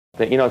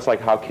You know, it's like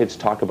how kids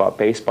talk about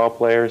baseball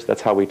players.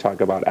 That's how we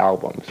talk about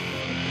albums.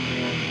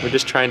 We're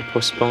just trying to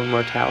postpone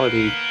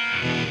mortality.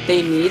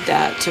 They need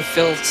that to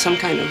fill some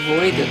kind of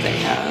void that they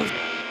have.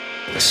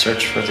 The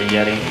search for the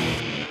Yeti.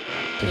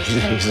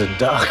 He's a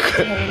duck.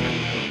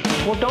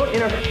 Well, don't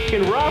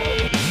interrupt.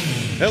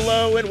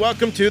 Hello and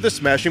welcome to the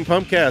Smashing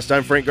Pumpcast.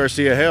 I'm Frank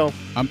Garcia Hale.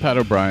 I'm Pat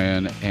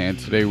O'Brien, and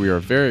today we are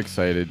very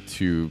excited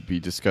to be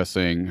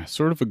discussing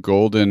sort of a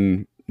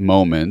golden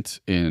moment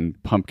in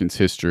Pumpkin's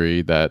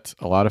history that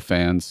a lot of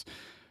fans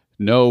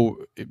know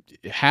it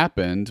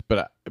happened,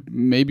 but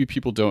maybe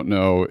people don't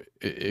know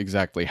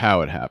exactly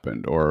how it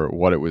happened or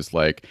what it was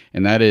like,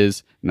 and that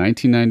is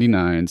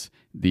 1999's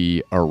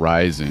The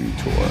Arising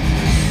Tour.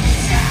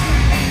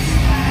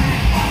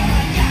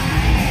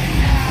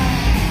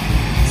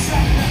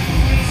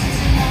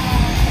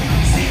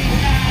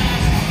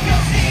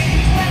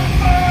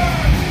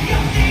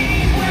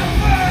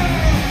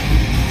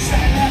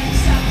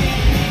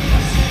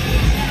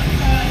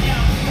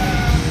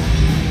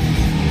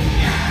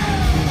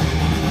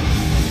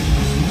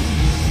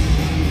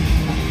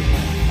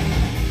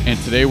 And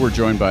today we're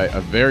joined by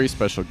a very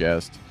special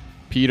guest.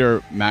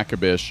 Peter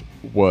Makebish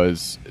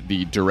was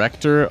the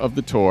director of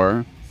the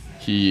tour.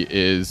 He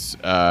is,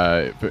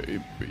 was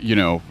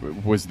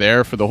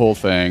there for the whole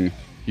thing.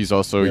 He's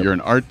also, You're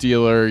an art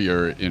dealer,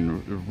 you're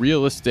in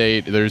real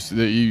estate.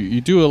 You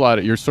do a lot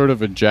of, you're sort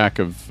of a jack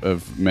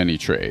of many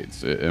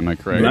trades. Am I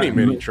correct?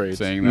 Many trades.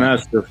 Saying that?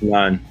 Master of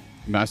none.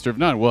 Master of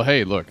none. Well,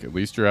 hey, look, at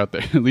least you're out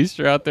there. At least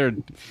you're out there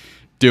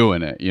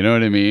doing it. You know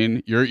what I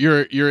mean?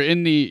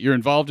 You're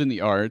involved in the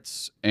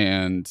arts,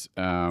 and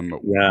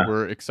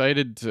we're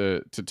excited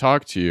to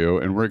talk to you,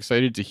 and we're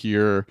excited to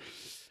hear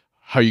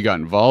how you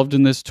got involved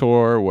in this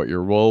tour, what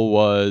your role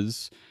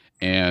was,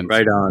 and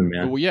right on,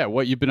 man. Well, yeah,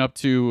 what you've been up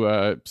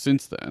to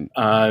since then.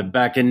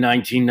 Back in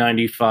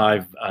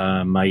 1995,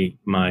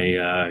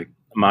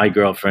 my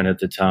girlfriend at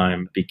the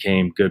time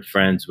became good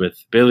friends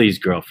with Billy's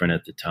girlfriend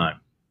at the time.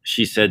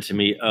 She said to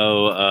me,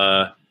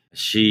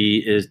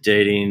 she is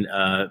dating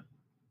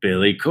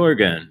Billy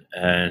Corgan,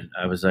 and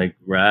I was like,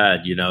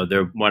 rad. You know,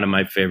 they're one of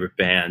my favorite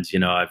bands. You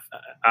know,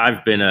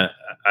 I've been a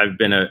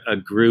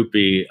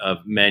groupie of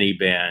many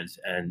bands,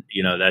 and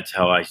you know, that's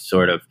how I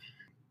sort of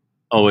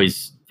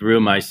always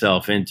threw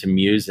myself into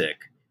music.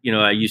 You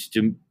know, I used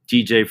to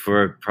DJ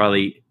for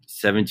probably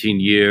 17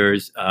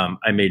 years.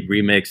 I made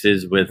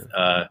remixes with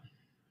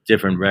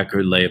different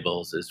record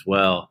labels as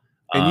well.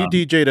 And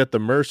you DJ'd at the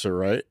Mercer,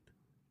 right?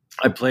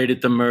 I played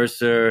at the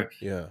Mercer.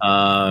 Yeah.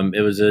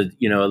 It was a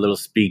little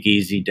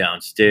speakeasy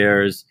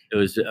downstairs. It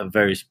was a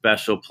very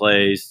special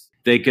place.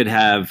 They could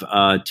have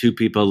two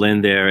people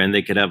in there and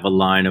they could have a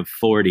line of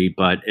 40,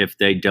 but if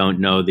they don't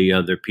know the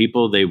other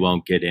people, they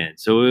won't get in.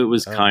 So it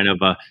was kind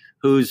of a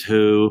who's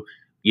who.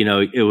 You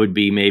know, it would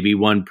be maybe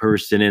one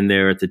person in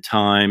there at the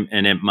time,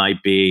 and it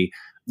might be,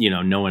 you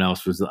know, no one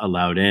else was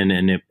allowed in,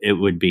 and it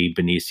would be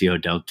Benicio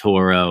del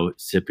Toro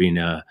sipping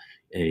a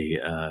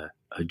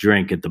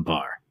drink at the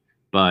bar.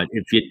 But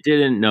if you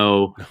didn't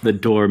know the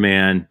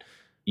doorman,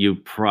 you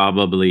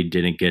probably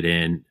didn't get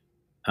in.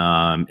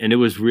 And it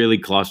was really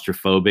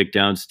claustrophobic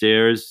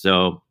downstairs.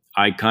 So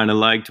I kind of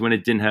liked when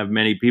it didn't have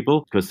many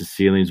people because the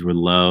ceilings were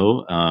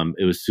low.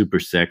 It was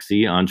super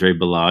sexy. Andre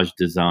Balazs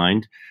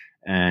designed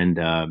and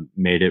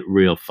made it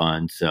real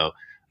fun. So,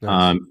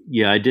 nice.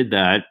 I did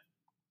that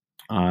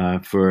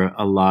for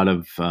a lot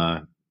of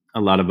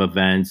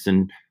events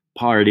and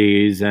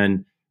parties,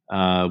 and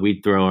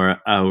we'd throw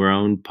our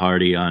own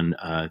party on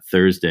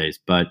Thursdays.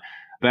 But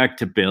back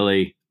to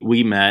Billy,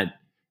 we met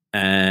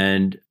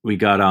and we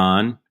got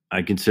on.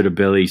 I consider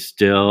Billy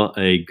still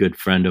a good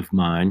friend of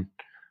mine.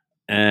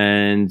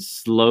 And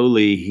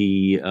slowly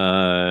he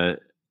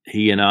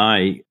and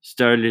I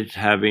started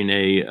having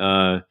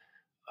a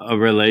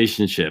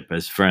relationship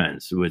as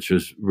friends, which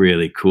was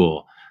really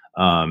cool.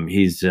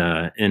 He's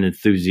an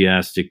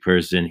enthusiastic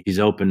person. He's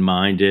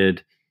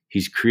open-minded.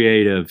 He's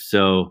creative.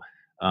 So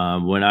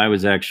when I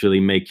was actually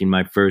making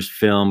my first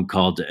film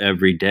called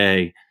Every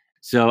Day.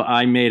 So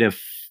I made a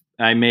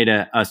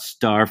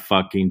star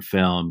fucking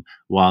film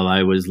while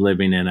I was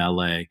living in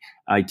LA.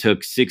 I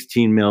took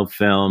 16 mil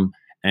film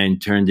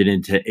and turned it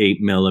into 8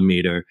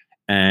 millimeter.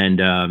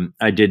 And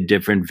I did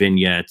different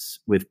vignettes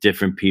with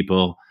different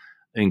people,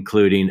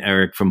 including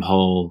Eric from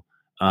Hole,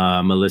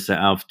 Melissa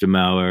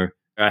Aufdermauer.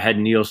 I had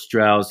Neil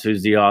Strauss,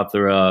 who's the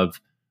author of,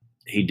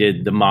 he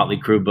did the Motley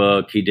Crue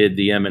book. He did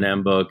the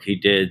Eminem book. He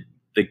did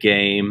The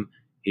Game.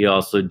 He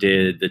also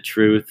did The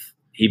Truth.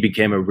 He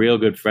became a real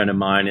good friend of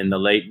mine in the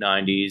late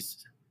 90s.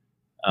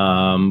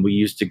 We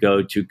used to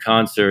go to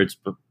concerts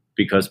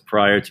because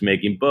prior to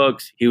making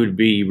books, he would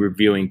be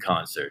reviewing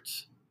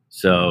concerts.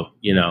 So,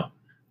 you know,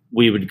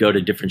 we would go to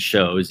different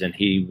shows and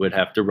he would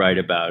have to write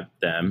about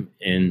them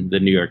in the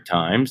New York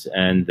Times.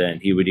 And then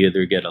he would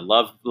either get a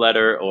love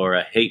letter or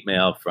a hate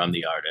mail from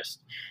the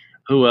artist.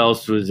 Who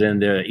else was in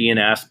there? Ian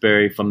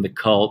Astbury from The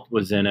Cult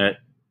was in it.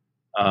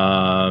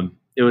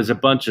 It was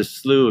a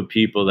slew of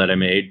people that I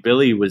made.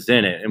 Billy was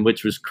in it. And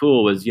which was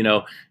cool was, you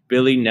know,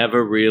 Billy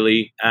never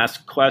really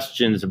asked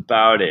questions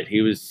about it.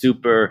 He was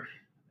super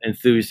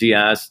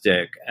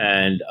enthusiastic,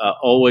 and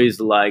always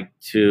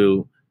liked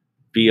to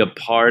be a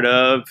part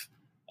of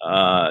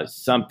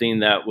something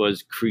that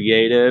was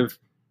creative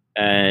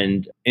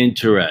and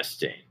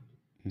interesting.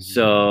 Mhm.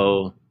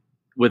 So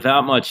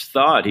without much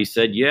thought, he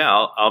said, yeah,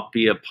 I'll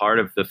be a part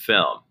of the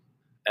film.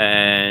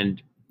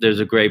 And there's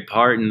a great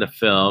part in the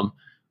film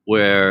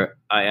where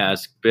I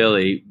ask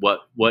Billy,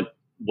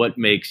 what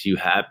makes you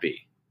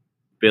happy?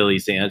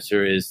 Billy's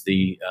answer is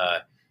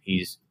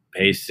he's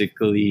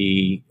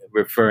basically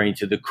referring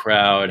to the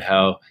crowd,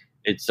 how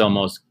it's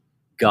almost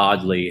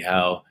godly,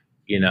 how,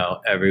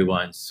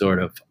 everyone's sort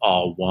of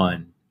all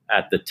one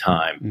at the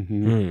time.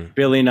 Mhm.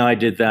 Billy and I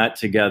did that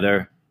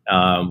together.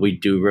 We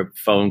do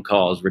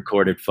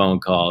recorded phone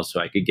calls, so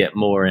I could get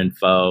more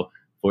info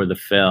for the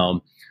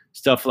film,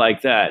 stuff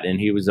like that. And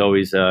he was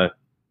always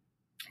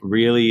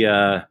really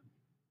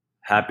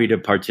happy to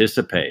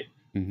participate.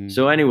 Mhm.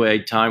 So anyway,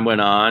 time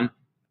went on.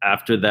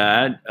 After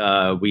that,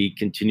 we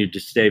continued to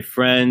stay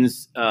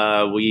friends.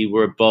 We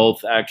were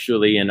both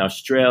actually in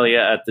Australia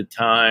at the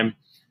time.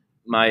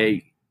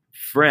 My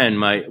friend,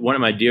 one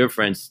of my dear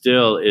friends,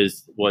 still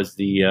was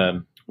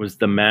the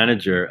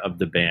manager of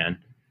the band,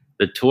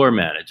 the tour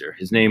manager.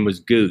 His name was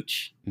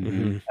Gooch,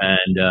 Mhm.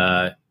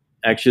 and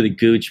actually,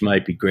 Gooch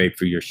might be great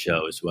for your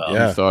show as well.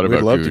 Yeah. I thought we'd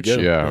about love to Gooch. get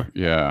him. Yeah,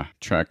 yeah,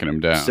 tracking him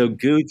down. So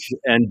Gooch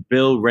and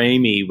Bill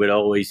Ramey would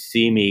always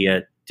see me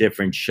at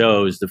different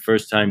shows. The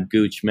first time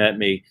Gooch met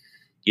me,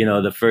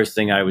 the first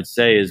thing I would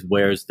say is,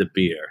 "Where's the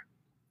beer?"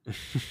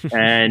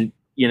 And,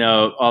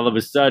 all of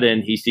a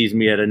sudden he sees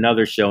me at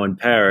another show in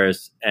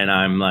Paris and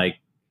I'm like,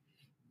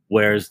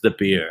 "Where's the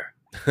beer?"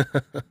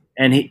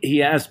 And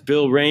he asked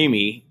Bill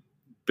Ramey.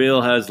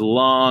 Bill has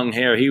long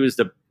hair. He was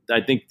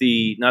not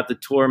the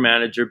tour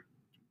manager,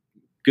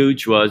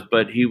 Gooch was,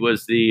 but he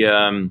was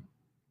the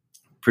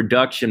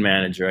production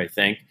manager, I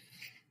think.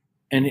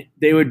 And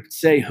they would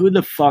say, "Who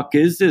the fuck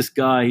is this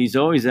guy? He's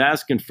always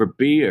asking for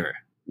beer.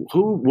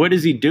 What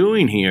is he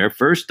doing here,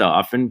 first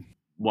off? And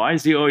why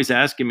is he always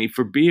asking me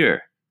for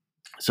beer?"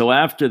 So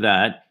after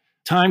that,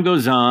 time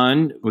goes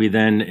on. We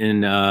then,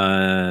 in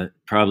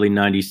probably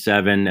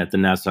 97 at the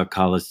Nassau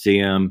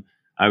Coliseum,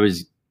 I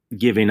was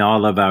giving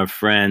all of our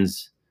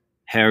friends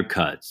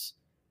haircuts.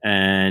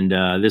 And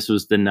this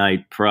was the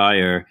night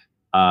prior.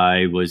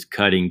 I was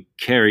cutting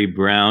Kerry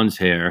Brown's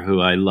hair, who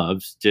I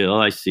love still.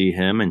 I see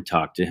him and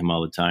talk to him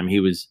all the time.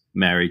 He was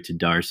married to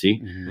Darcy.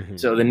 Mhm.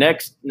 So the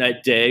next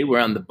day, we're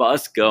on the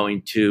bus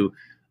going to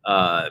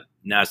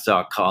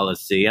Nassau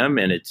Coliseum,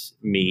 and it's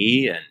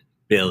me and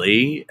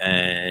Billy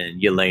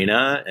and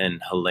Yelena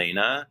and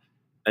Helena.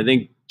 I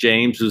think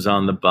James was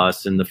on the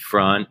bus in the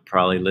front,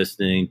 probably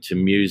listening to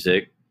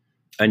music,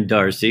 and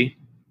Darcy.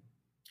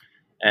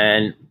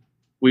 And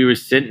we were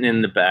sitting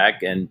in the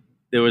back, and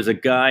there was a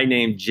guy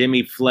named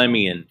Jimmy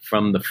Fleming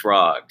from the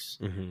Frogs.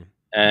 Mhm.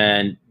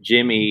 And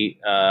Jimmy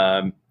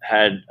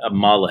had a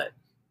mullet.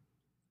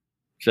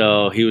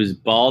 So he was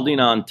balding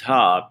on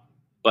top,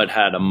 but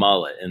had a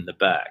mullet in the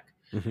back.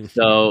 Mhm.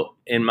 So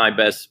in my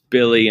best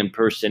Billy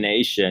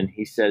impersonation,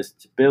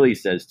 Billy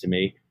says to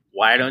me,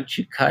 "Why don't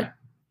you cut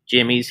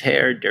Jimmy's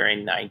hair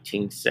during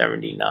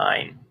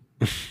 1979?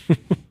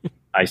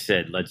 I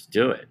said, "Let's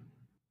do it."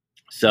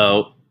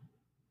 So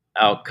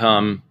out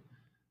come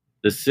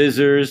the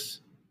scissors,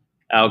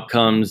 out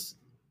comes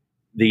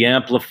the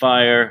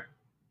amplifier.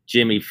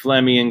 Jimmy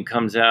Fleming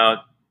comes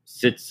out,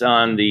 sits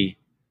on the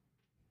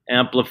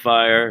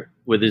amplifier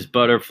with his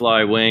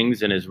butterfly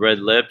wings and his red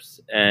lips,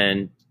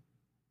 and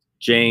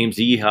James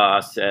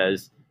Eha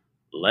says,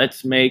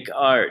 "Let's make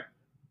art."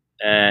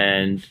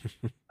 And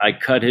I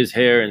cut his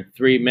hair in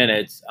 3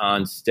 minutes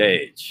on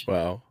stage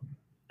Wow.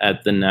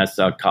 at the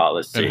Nassau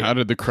Coliseum. And how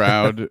did the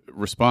crowd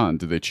respond?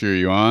 Did they cheer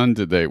you on?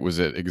 Was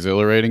it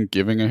exhilarating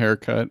giving a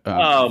haircut?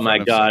 Oh in my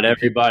front of so God. many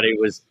people? Everybody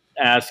was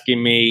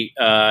asking me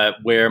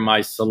where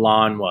my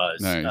salon was.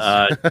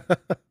 Nice.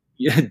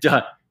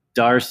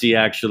 Darcy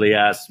actually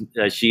asked,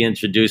 she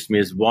introduced me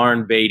as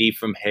Warren Beatty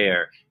from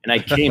Hair. And I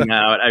came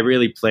out, I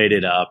really played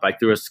it up. I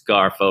threw a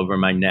scarf over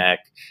my neck.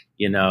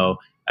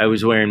 I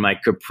was wearing my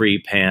capri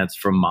pants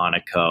from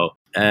Monaco.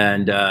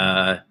 And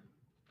that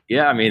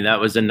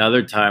was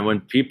another time when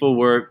people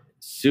were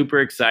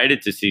super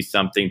excited to see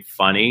something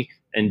funny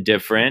and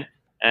different.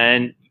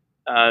 And,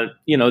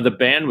 the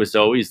band was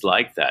always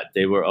like that.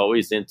 They were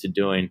always into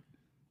doing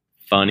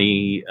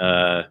funny,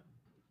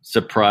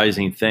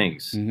 surprising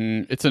things.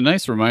 Mhm. It's a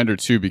nice reminder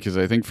too, because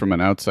I think from an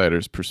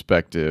outsider's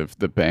perspective,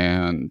 the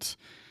band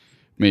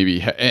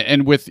maybe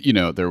and with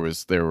there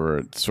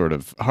were sort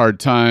of hard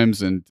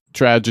times and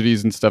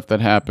tragedies and stuff that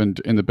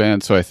happened in the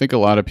band. So I think a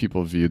lot of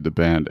people viewed the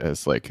band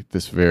as like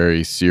this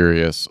very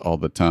serious all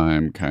the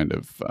time kind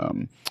of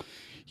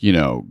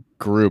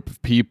group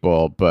of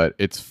people. But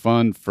it's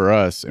fun for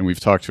us, and we've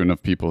talked to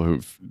enough people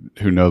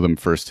who know them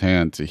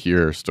firsthand to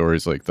hear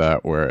stories like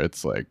that where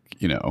it's like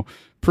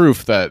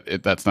proof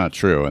that that's not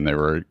true, and they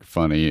were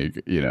funny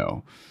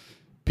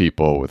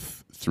people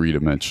with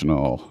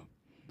three-dimensional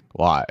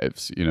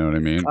lives. You know what I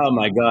mean? Oh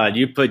my God.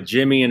 You put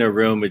Jimmy in a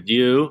room with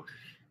you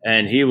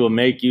and he will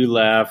make you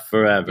laugh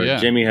forever. Yeah.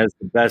 Jimmy has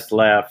the best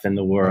laugh in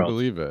the I world.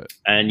 believe it.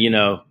 And,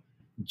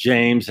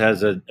 James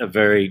has a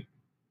very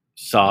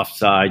soft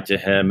side to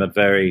him,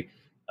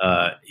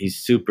 he's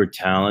super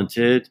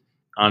talented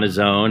on his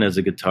own as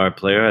a guitar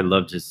player. I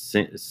loved his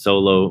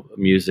solo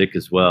music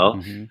as well.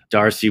 Mm-hmm.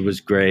 Darcy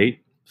was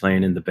great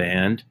playing in the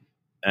band.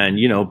 And,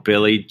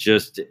 Billy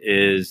just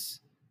is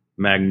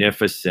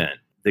magnificent.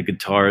 The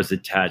guitar is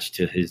attached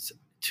to his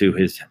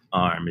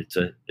arm.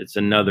 It's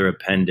another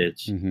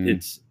appendage. Mm-hmm.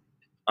 It's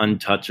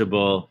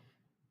untouchable.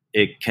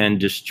 It can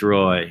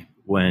destroy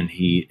when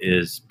he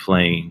is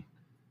playing,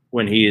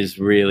 when he is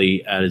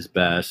really at his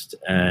best,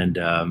 and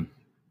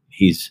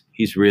he's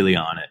really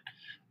on it.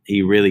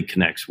 He really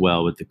connects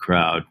well with the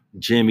crowd.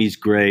 Jimmy's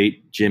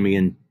great. Jimmy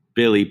and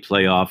Billy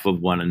play off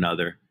of one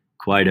another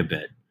quite a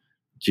bit.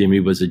 Jimmy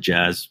was a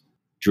jazz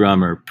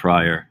drummer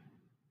prior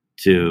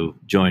to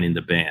joining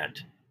the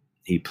band.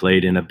 He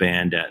played in a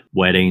band at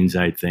weddings,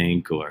 I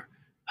think, or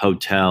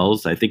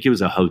hotels. I think he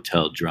was a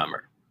hotel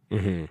drummer.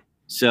 Mm-hmm.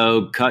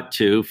 So cut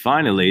to,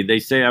 finally, they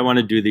say, I want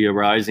to do the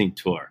Arising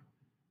tour.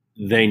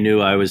 They knew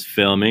I was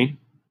filming.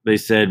 They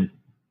said,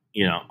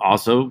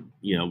 also,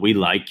 we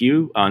like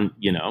you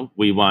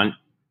we want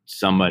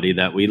somebody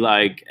that we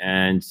like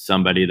and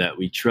somebody that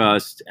we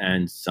trust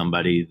and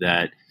somebody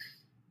that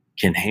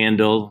can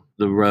handle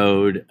the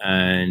road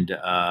and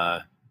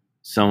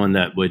someone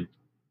that would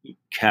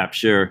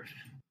capture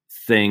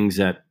things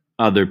that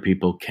other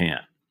people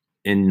can't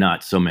in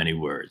not so many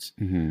words.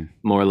 Mm-hmm.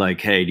 More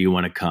like, hey, do you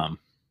want to come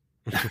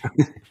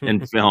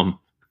and film?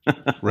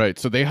 Right.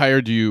 So they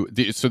hired you.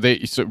 So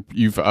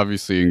you've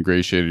obviously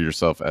ingratiated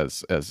yourself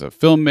as a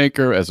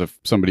filmmaker, as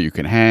somebody who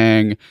can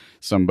hang,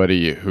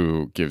 somebody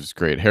who gives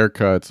great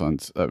haircuts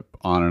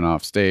on and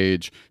off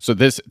stage. So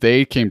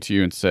they came to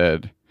you and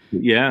said,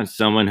 yeah,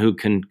 someone who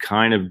can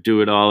kind of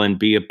do it all and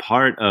be a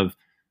part of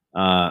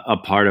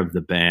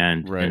the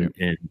band, right?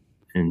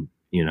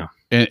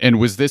 And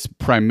was this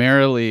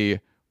primarily?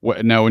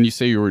 Now, when you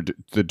say you were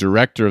the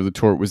director of the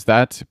tour, was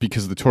that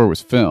because the tour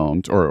was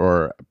filmed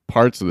or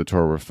parts of the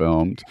tour were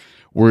filmed?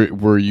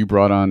 Were you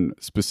brought on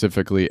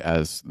specifically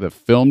as the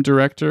film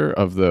director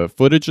of the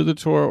footage of the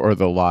tour or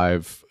the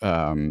live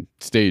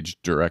stage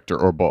director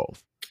or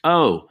both?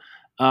 Oh,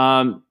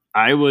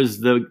 I was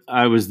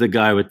the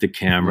guy with the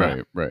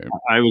camera. Right.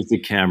 I was the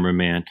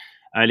cameraman.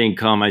 I didn't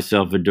call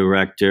myself a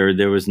director.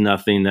 There was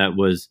nothing that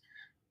was.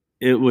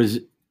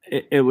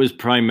 It was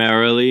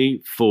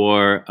primarily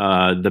for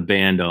the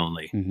band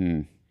only.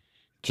 Mm-hmm.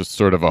 Just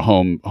sort of a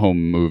home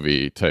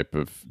movie type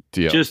of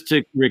deal. Just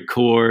to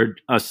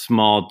record a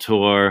small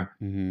tour.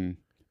 Mm-hmm.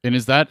 And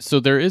is that so?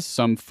 There is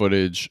some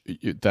footage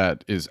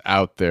that is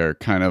out there,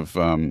 kind of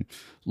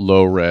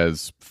low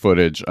res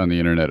footage on the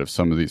internet of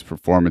some of these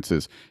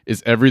performances.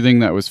 Is everything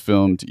that was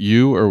filmed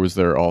you, or was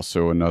there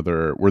also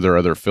were there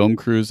other film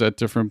crews at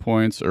different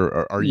points,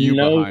 or are you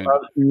behind?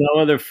 No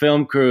other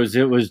film crews.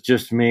 It was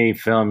just me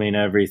filming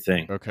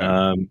everything. Okay.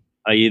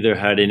 I either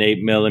had an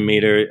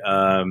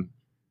 8mm,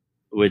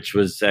 which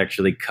was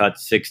actually cut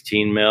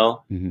 16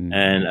 mil, mm-hmm.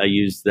 and I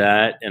used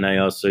that, and I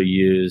also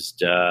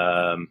used.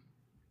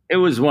 It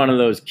was one of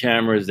those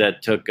cameras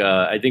that took,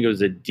 I think it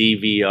was a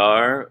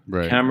DVR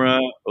camera,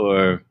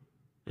 or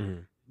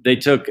they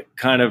took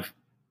kind of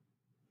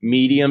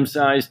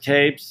medium-sized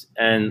tapes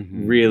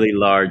and really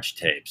large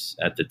tapes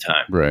at the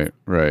time.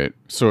 Right.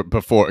 So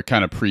before,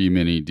 kind of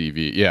pre-mini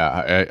DV.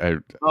 Yeah.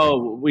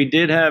 We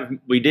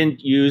didn't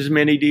use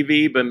mini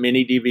DV, but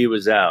mini DV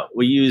was out.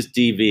 We used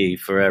DV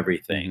for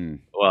everything. Mm-hmm.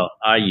 Well,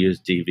 I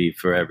used DV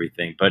for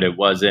everything, but it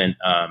wasn't.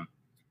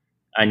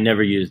 I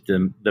never used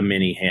the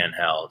mini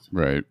handheld.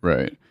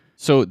 Right.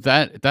 So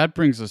that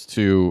brings us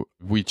to,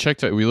 we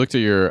looked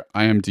at your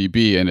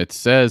IMDb, and it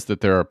says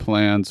that there are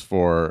plans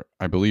for,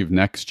 I believe,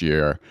 next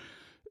year,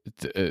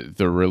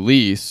 the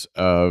release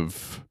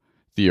of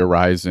the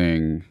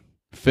Arising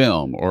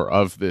film, or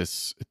of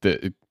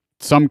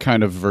some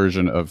kind of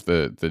version of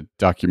the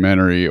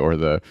documentary or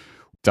the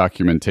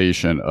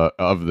documentation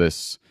of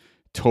this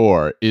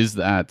tour. Is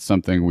that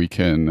something we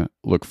can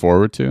look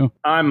forward to?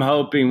 I'm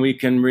hoping we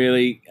can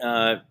really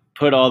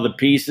put all the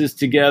pieces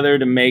together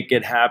to make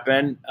it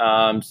happen.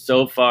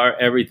 So far,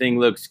 everything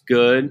looks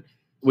good.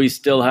 We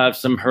still have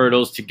some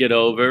hurdles to get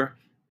over.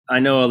 I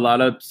know a lot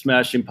of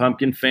Smashing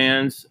Pumpkin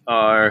fans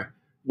are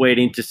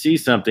waiting to see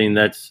something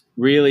that's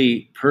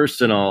really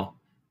personal,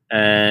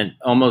 and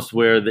almost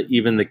where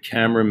even the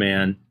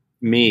cameraman,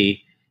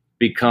 me,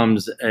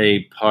 becomes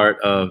a part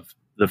of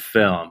the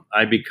film.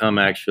 I become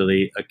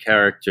actually a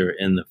character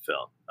in the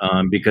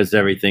film because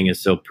everything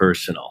is so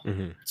personal.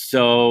 Mm-hmm.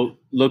 So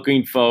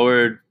looking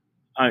forward,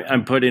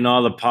 I'm putting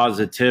all the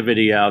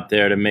positivity out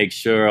there to make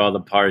sure all the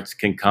parts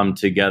can come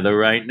together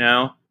right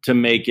now to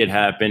make it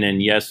happen.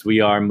 And yes, we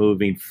are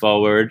moving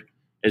forward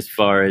as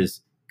far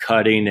as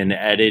cutting and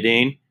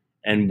editing,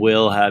 and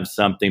we'll have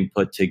something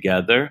put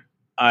together.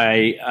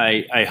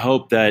 I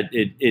hope that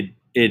it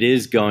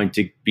is going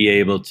to be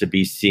able to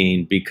be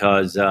seen,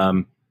 because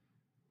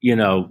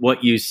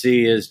what you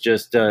see is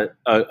just a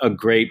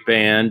great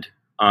band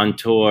on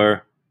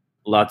tour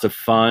lots of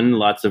fun,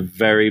 lots of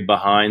very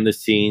behind the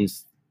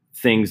scenes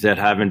things that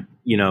haven't,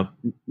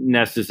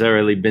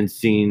 necessarily been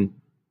seen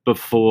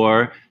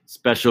before,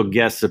 special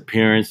guest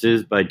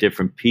appearances by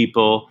different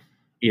people.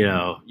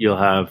 You'll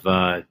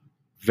have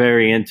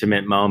very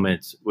intimate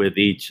moments with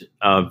each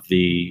of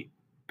the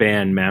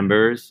band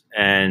members,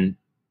 and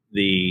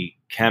the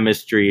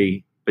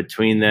chemistry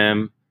between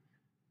them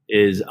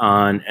is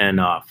on and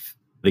off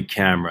the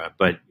camera,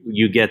 but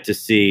you get to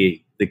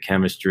see the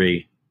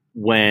chemistry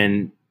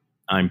when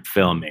I'm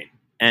filming.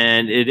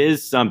 And it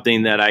is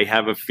something that I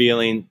have a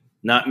feeling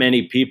not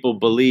many people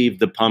believe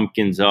the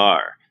Pumpkins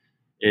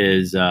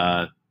is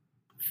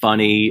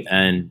funny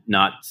and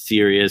not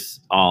serious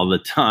all the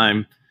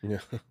time. Yeah.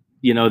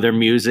 Their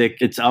music,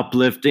 it's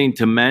uplifting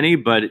to many,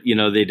 but,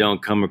 they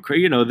don't come across,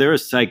 they're a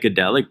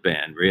psychedelic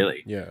band,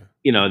 really. Yeah.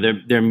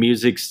 Their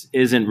music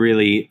isn't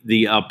really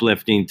the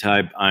uplifting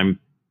type, I'm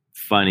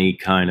funny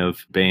kind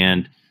of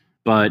band.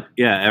 But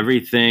yeah,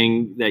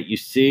 everything that you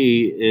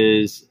see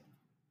is,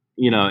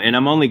 and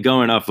I'm only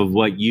going off of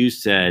what you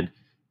said,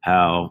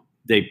 how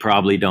they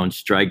probably don't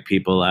strike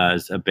people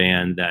as a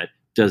band that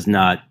does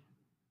not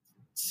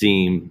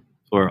seem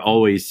or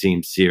always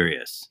seem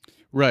serious.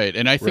 Right.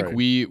 And I think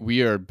Right.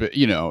 we are,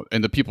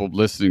 and the people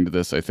listening to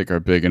this, I think,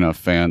 are big enough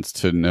fans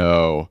to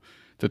know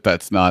that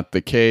that's not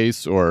the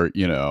case, or,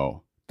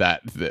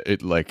 that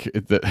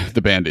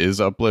the band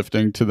is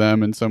uplifting to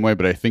them in some way.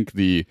 But I think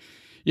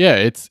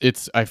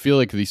I feel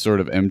like the sort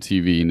of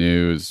MTV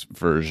News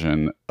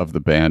version of the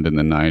band in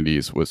the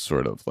 90s was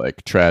sort of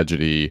like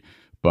tragedy,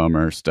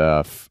 bummer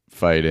stuff,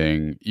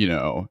 fighting,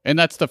 and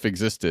that stuff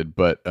existed.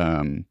 But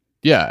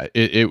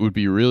it would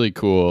be really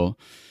cool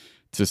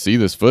to see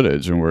this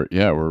footage, and we're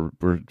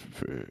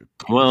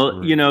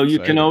Well, you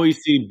excited. can always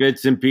see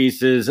bits and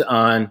pieces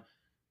on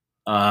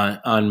my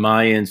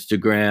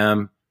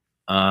Instagram.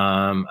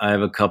 I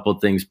have a couple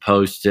things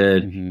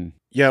posted. Mm-hmm.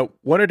 Yeah,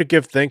 wanted to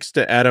give thanks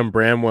to Adam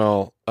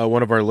Bramwell,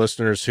 one of our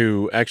listeners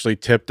who actually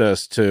tipped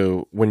us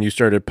to when you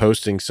started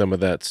posting some of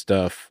that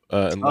stuff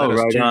and led us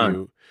right to on.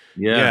 you.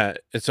 Yeah.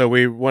 And so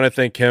we want to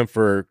thank him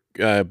for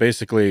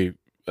basically,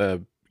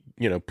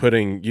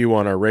 putting you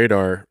on our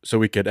radar so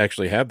we could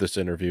actually have this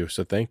interview.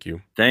 So thank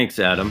you. Thanks,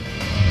 Adam.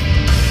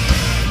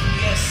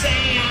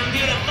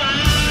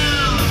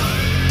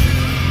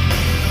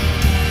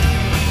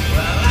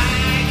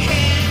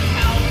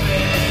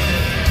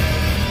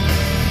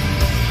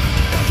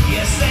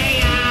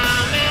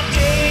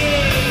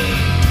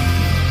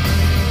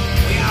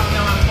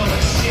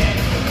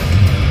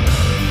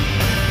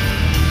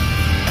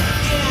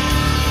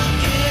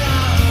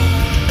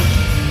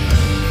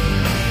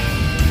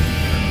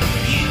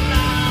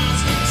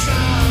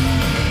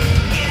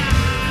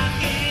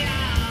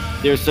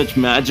 There's such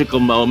magical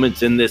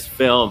moments in this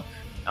film,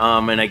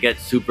 and I get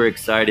super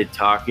excited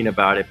talking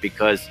about it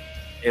because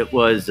it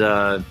was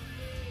a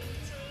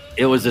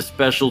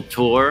special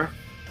tour.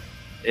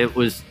 It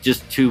was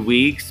just 2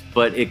 weeks,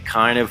 but it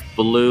kind of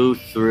blew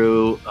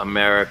through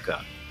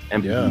America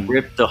and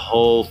ripped a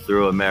hole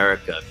through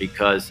America,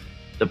 because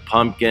the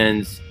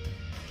Pumpkins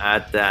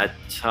at that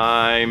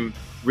time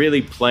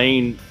really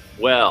playing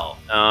well.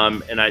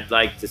 And I'd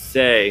like to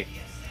say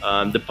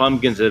the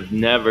Pumpkins have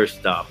never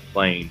stopped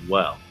playing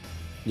well.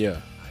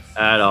 Yeah.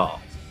 At all.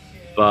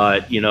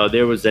 But,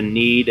 there was a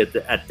need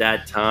at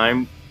that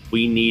time.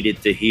 We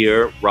needed to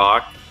hear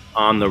rock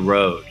on the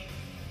road.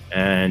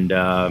 And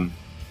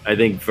I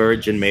think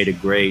Virgin made a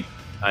great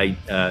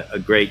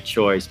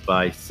choice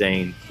by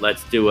saying,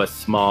 let's do a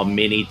small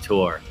mini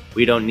tour.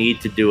 We don't need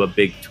to do a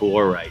big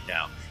tour right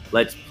now.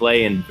 Let's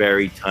play in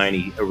very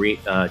tiny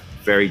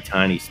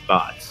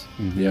spots.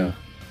 Mm-hmm.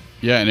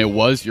 Yeah, and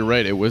you're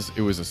right, it was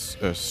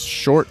a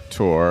short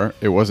tour.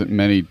 It wasn't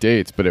many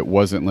dates, but it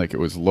wasn't like it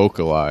was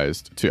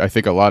localized. I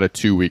think a lot of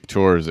 2-week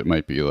tours, it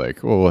might be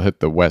like, well, we'll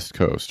hit the West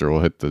Coast or we'll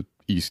hit the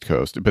East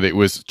Coast. But it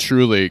was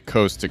truly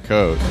coast to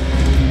coast.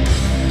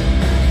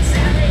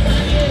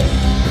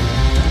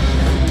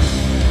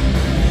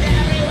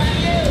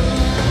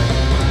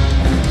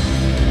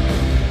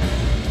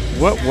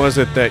 What was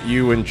it that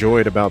you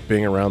enjoyed about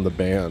being around the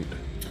band?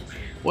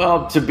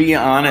 Well, to be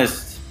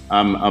honest,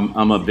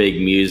 I'm a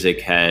big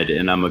music head,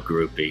 and I'm a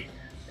groupie.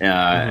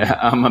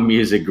 I'm a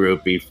music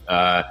groupie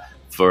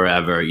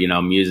forever.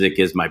 Music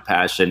is my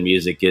passion.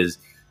 Music is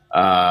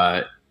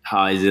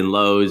highs and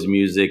lows.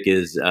 Music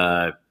is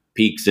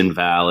peaks and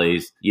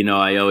valleys.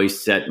 I always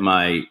set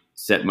my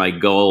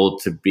goal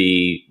to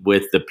be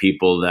with the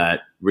people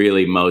that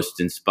really most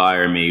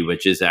inspire me,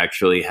 which is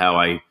actually how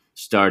I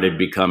started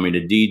becoming a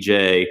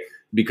DJ,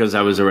 because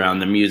I was around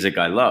the music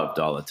I loved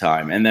all the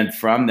time. And then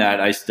from that,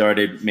 I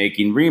started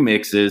making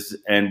remixes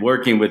and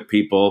working with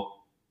people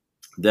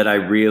that I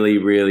really,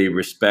 really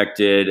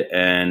respected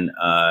and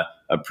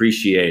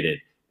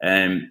appreciated.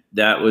 And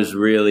that was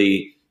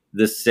really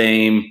the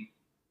same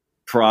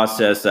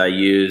process I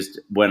used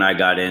when I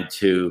got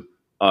into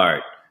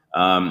art.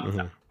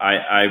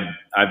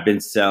 I've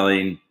been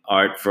selling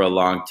art for a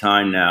long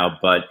time now,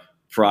 but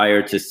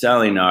prior to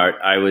selling art,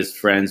 I was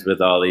friends with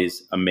all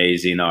these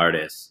amazing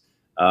artists.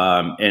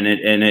 And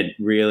it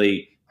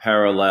really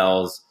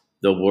parallels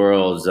the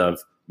worlds of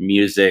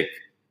music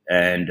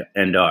and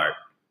art.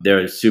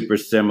 They're super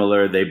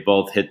similar. They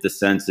both hit the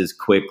senses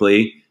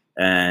quickly,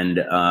 and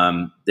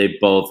they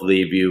both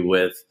leave you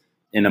with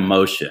an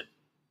emotion.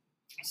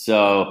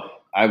 So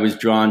I was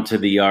drawn to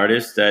the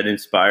artists that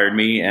inspired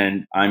me,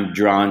 and I'm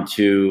drawn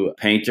to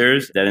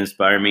painters that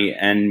inspire me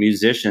and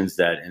musicians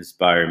that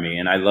inspire me.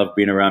 And I love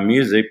being around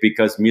music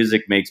because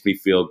music makes me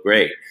feel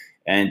great.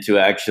 And to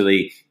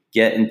actually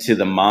get into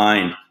the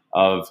mind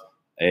of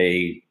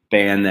a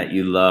band that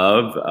you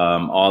love,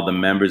 all the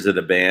members of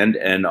the band,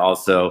 and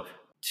also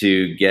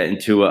to get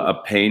into a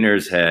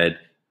painter's head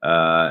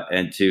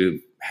and to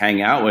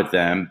hang out with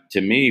them,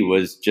 to me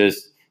was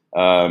just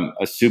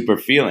a super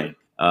feeling.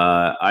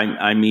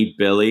 I meet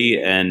Billy,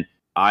 and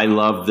I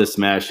love the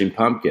Smashing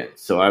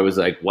Pumpkins. So I was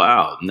like,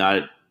 wow,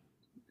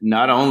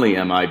 not only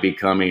am I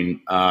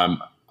becoming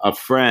a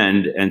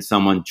friend and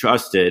someone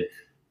trusted,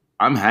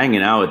 I'm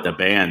hanging out with the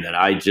band that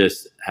I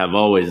just have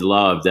always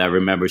loved. I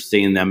remember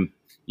seeing them,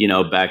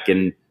 back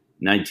in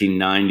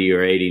 1990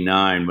 or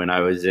 89 when I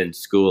was in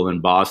school in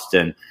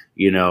Boston,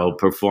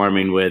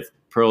 performing with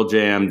Pearl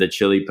Jam, the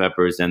Chili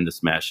Peppers, and the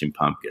Smashing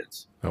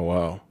Pumpkins. Oh,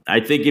 wow.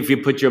 I think if you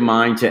put your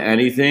mind to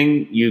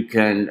anything, you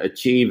can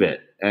achieve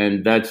it.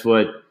 And that's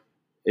what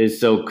is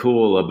so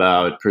cool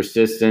about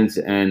persistence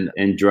and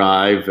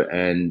drive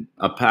and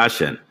a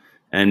passion.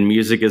 And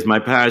music is my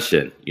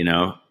passion,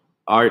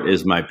 art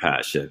is my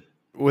passion.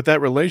 With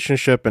that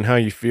relationship and how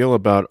you feel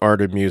about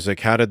art and music,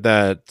 how did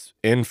that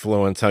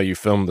influence how you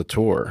filmed the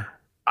tour?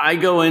 I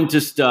go into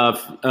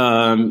stuff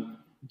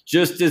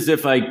just as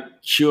if I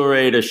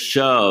curate a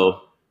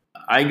show.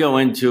 I go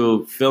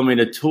into filming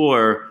a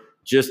tour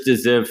just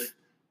as if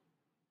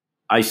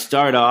I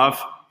start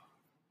off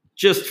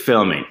just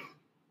filming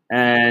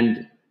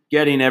and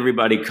getting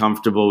everybody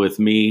comfortable with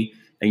me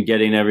and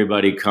getting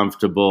everybody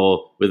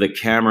comfortable with a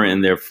camera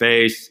in their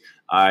face.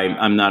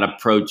 I'm not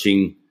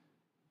approaching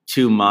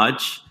too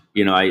much.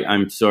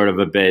 I'm sort of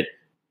a bit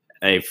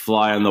a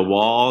fly on the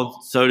wall,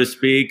 so to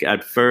speak,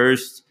 at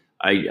first.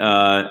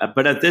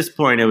 But at this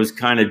point, it was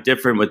kind of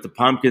different with the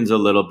Pumpkins a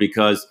little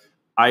because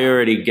I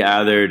already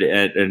gathered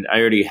and I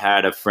already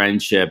had a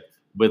friendship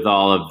with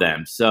all of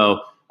them. So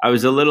I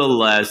was a little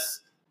less,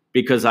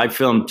 because I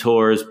filmed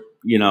tours,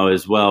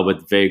 as well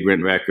with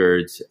Vagrant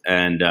Records.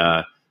 And,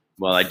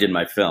 I did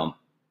my film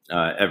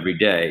every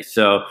day.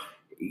 So,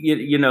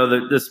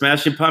 the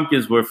Smashing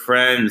Pumpkins were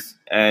friends,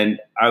 and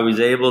I was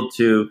able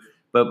to,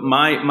 but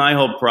my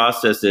whole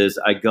process is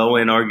I go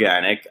in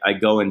organic, I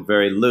go in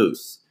very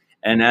loose.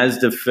 And as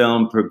the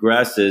film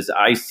progresses,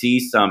 I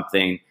see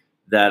something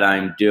that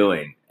I'm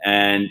doing,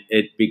 and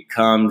it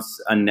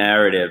becomes a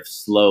narrative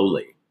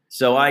slowly.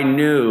 So I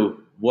knew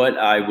what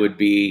I would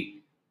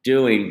be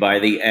doing by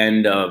the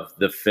end of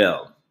the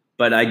film,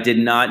 but I did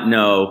not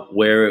know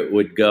where it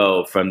would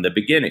go from the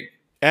beginning.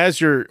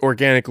 As you're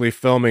organically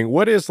filming,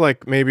 what is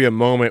like maybe a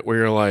moment where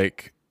you're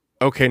like,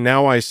 okay,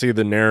 now I see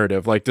the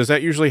narrative? Like, does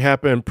that usually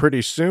happen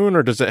pretty soon,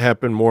 or does it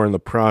happen more in the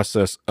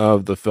process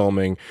of the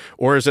filming?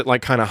 Or is it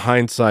like kind of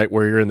hindsight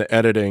where you're in the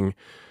editing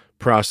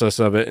process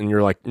of it and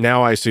you're like,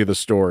 now I see the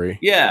story?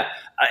 Yeah,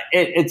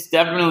 it's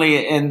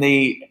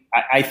definitely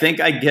I think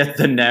I get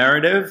the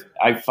narrative.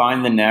 I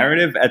find the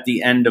narrative at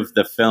the end of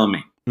the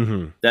filming.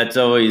 Mm-hmm. That's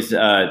always,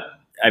 I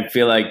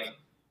feel like,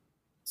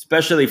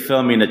 especially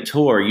filming a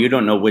tour, you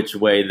don't know which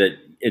way that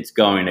it's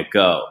going to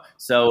go.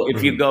 So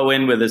if you go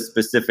in with a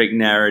specific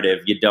narrative,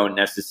 you don't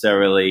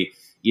necessarily,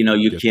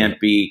 you can't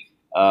be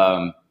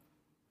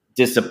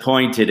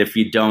disappointed if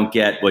you don't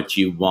get what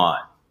you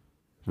want.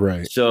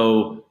 Right.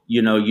 So,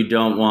 you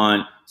don't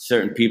want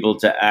certain people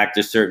to act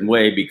a certain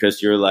way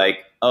because you're like,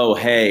 oh,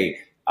 hey,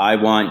 I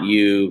want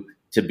you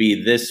to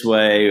be this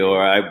way,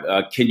 or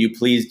can you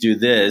please do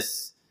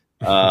this?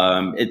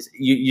 It's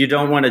you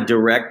don't want to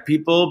direct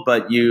people,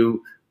 but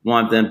you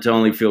want them to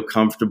only feel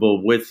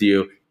comfortable with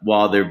you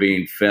while they're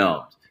being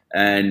filmed.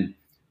 And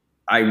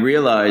I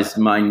realized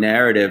my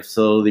narrative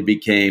slowly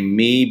became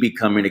me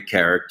becoming a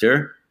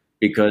character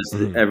because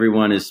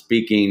everyone is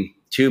speaking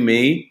to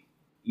me.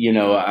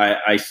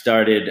 I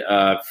started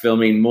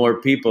filming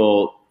more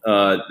people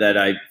that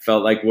I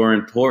felt like were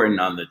important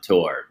on the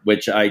tour,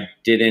 which I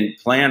didn't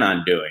plan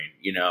on doing.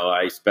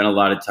 I spent a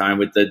lot of time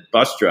with the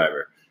bus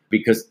driver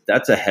because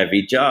that's a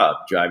heavy job,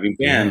 driving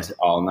bands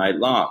all night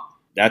long.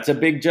 That's a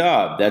big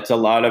job. That's a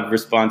lot of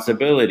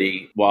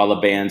responsibility while a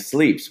band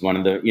sleeps. One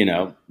of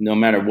the, no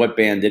matter what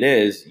band it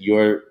is,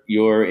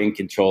 you're in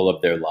control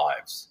of their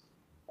lives.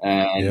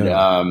 And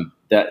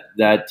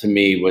that to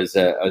me was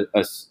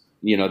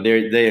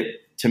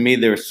to me,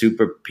 they're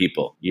super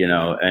people,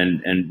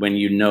 and when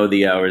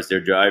the hours they're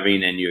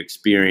driving and you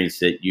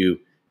experience it, you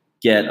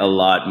get a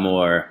lot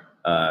more,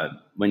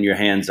 when you're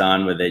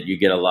hands-on with it, you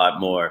get a lot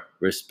more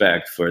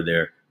respect for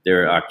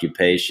their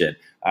occupation.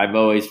 I've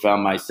always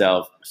found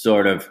myself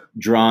sort of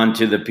drawn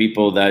to the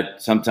people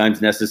that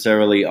sometimes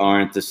necessarily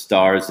aren't the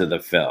stars of the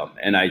film.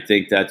 And I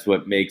think that's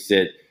what makes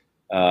the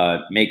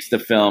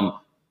film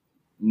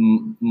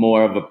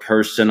more of a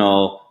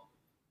personal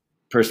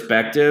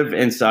perspective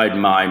inside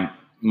my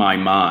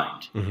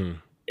mind. Mm-hmm.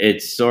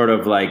 it's sort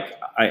of like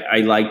I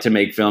like to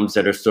make films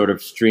that are sort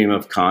of stream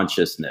of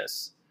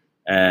consciousness,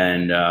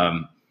 and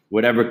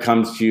whatever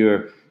comes to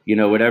your,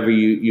 whatever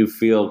you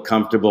feel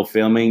comfortable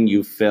filming,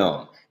 you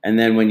film. And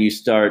then when you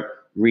start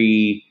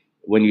going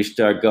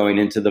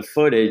into the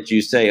footage,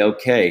 you say,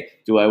 okay,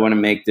 do I want to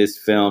make this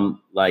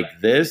film like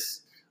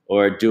this,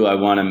 or do I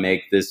want to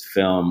make this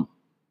film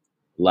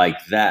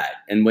like that?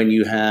 And when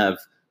you have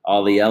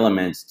all the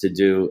elements to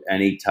do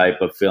any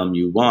type of film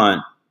you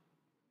want,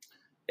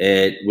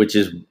 which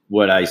is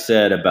what I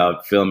said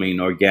about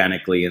filming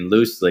organically and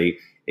loosely,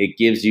 it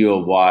gives you a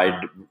wide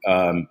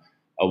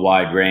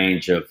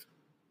range of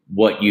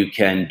what you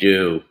can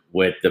do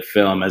with the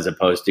film, as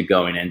opposed to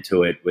going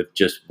into it with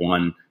just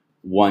one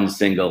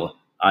single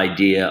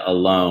idea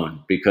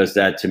alone, because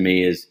that to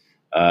me is,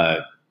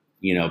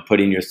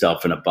 putting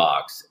yourself in a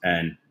box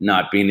and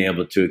not being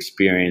able to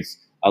experience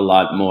a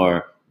lot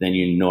more than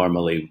you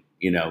normally,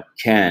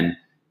 can,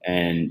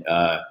 and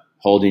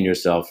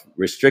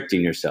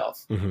restricting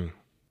yourself. Mm-hmm.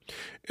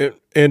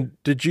 And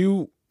did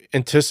you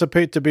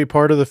anticipate to be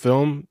part of the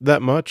film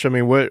that much? I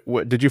mean,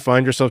 what did you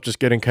find yourself just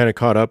getting kind of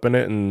caught up in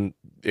it, and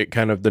it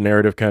kind of, the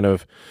narrative kind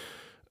of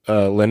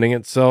lending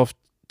itself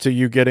to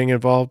you getting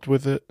involved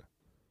with it?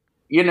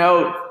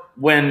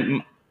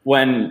 When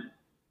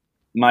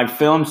my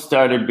film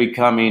started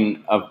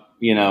becoming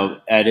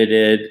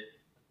edited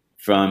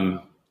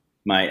from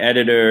my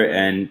editor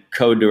and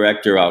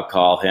co-director, I'll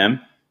call him,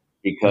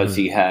 because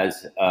he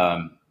has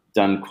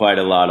done quite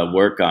a lot of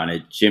work on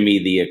it,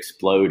 Jimmy the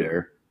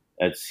Exploder,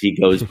 he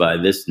goes by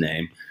this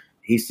name.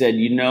 He said,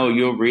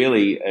 you're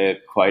really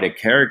quite a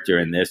character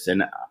in this.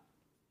 And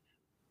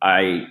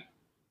I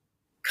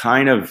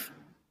kind of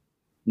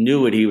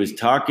knew what he was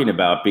talking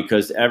about,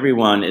 because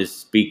everyone is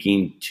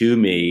speaking to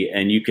me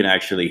and you can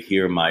actually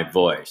hear my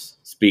voice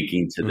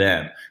speaking to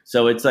them.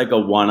 So it's like a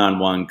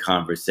one-on-one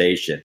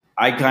conversation.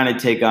 I kind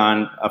of take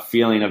on a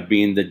feeling of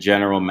being the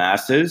general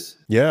masses.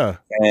 Yeah.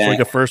 It's like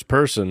a first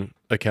person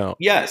account.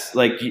 Yes.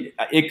 Like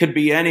it could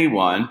be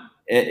anyone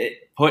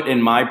put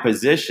in my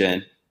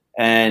position,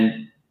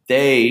 and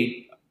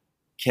they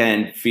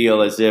can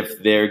feel as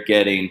if they're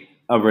getting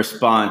a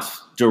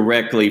response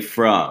directly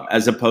from,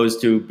 as opposed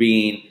to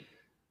being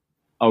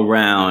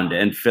around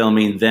and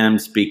filming them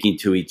speaking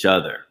to each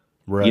other.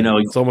 Right.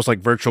 It's almost like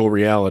virtual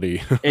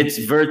reality. It's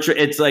virtual.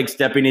 It's like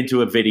stepping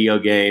into a video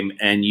game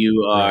and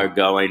you are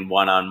going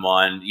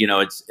one-on-one.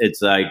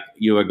 It's like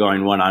you are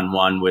going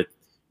one-on-one with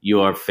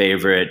your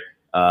favorite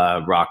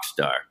rock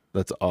star.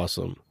 That's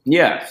awesome.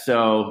 Yeah.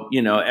 So,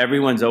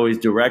 everyone's always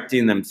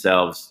directing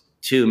themselves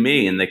to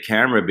me, and the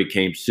camera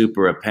became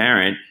super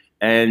apparent,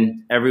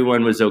 and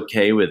everyone was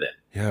okay with it.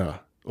 Yeah.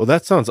 Well,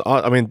 that sounds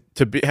odd. I mean,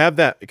 have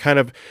that kind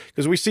of,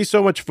 because we see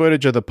so much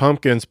footage of the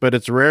Pumpkins, but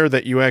it's rare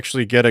that you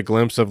actually get a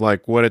glimpse of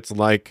like what it's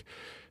like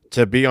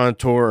to be on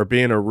tour or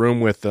be in a room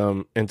with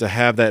them and to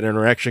have that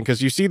interaction.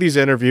 Because you see these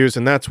interviews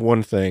and that's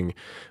one thing,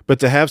 but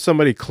to have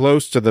somebody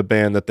close to the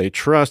band that they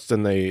trust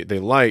and they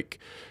like,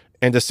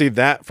 and to see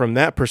that from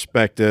that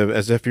perspective,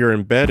 as if you're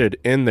embedded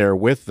in there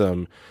with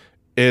them,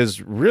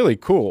 is really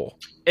cool.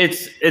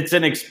 It's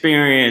an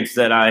experience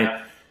that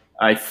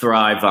I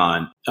thrive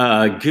on.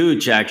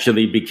 Gooch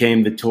actually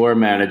became the tour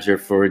manager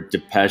for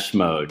Depeche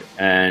Mode.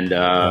 And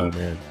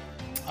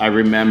I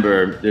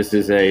remember, this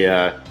is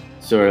a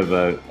sort of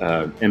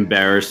a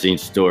embarrassing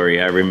story.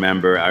 I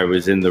remember I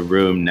was in the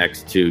room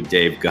next to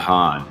Dave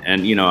Gahan.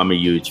 And, I'm a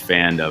huge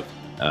fan of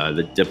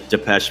the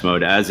Depeche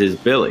Mode, as is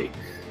Billy.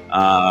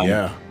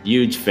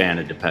 Huge fan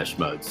of Depeche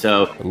Mode.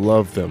 So I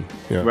love them.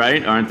 Yeah.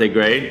 Right? Aren't they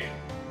great?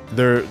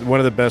 They're one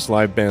of the best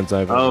live bands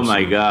I've ever seen. Oh,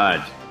 my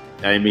God.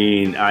 I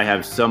mean, I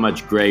have so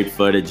much great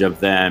footage of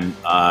them.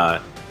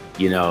 Of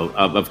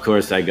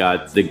course, I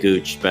got the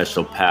Gooch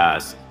special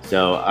pass,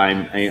 so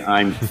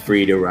I'm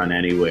free to run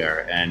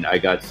anywhere. And I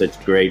got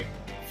such great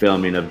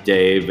filming of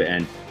Dave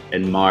and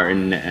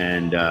Martin.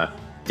 And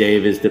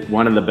Dave is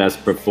one of the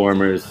best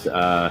performers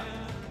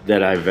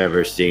that I've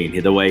ever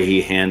seen. The way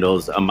he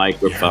handles a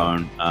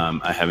microphone,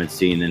 I haven't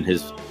seen. And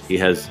he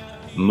has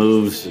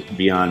moves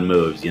beyond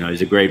moves.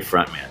 He's a great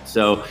frontman.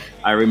 So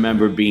I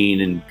remember being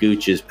in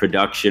Gooch's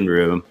production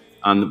room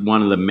on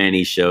one of the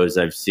many shows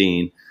I've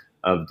seen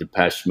of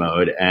Depeche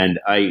Mode. And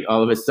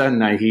all of a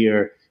sudden I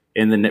hear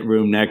in the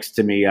room next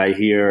to me, I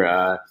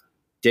hear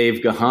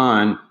Dave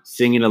Gahan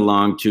singing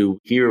along to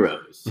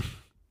Heroes.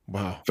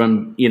 Wow.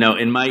 From,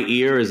 and my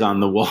ear is on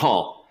the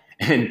wall.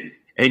 And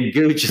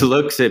Gooch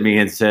looks at me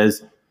and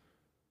says,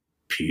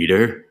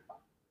 "Peter,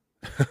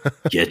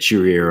 get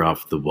your ear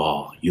off the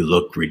wall. You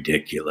look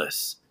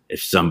ridiculous.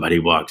 If somebody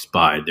walks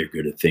by, they're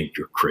going to think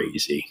you're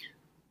crazy."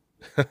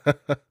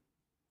 And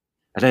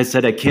I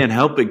said, "I can't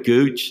help it,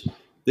 Gooch.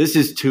 This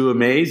is too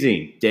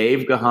amazing.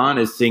 Dave Gahan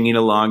is singing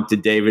along to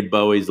David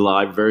Bowie's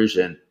live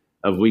version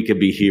of We Could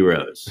Be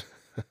Heroes."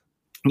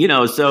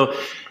 So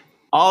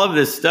all of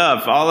this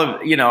stuff,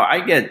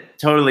 I get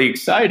totally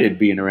excited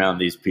being around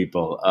these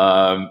people,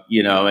 and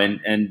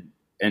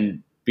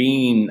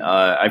being,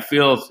 I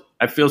feel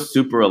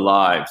super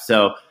alive.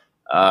 So,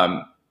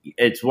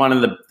 it's one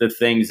of the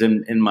things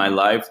in my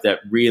life that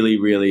really,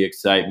 really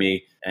excite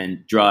me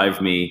and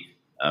drive me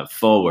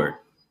forward.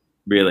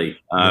 Really,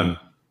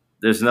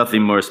 there's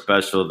nothing more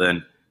special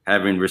than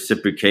having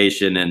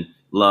reciprocation and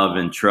love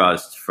and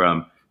trust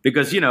from,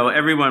 because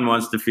everyone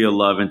wants to feel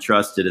loved and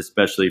trusted,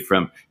 especially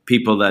from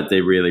people that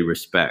they really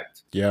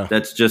respect. Yeah,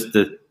 that's just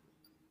the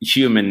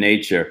human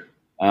nature.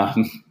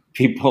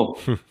 People,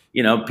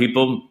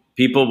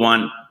 people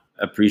want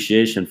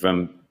appreciation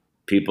from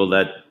people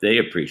that they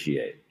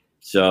appreciate.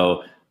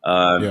 So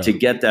to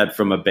get that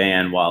from a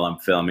band while I'm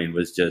filming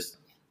was just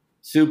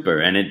super.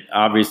 And it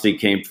obviously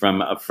came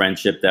from a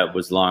friendship that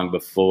was long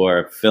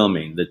before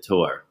filming the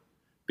tour,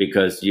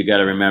 because you got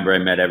to remember, I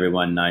met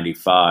everyone in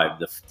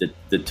 95.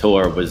 The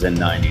tour was in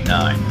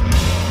 99.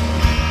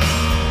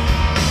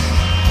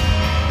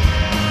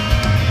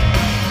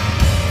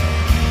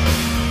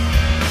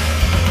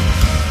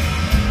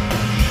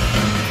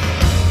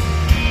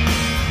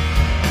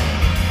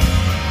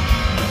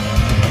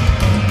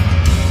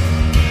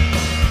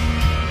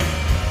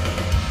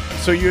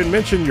 So you had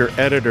mentioned your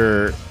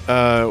editor.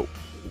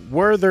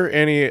 Were there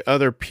any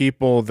other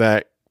people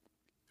that,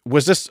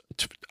 was this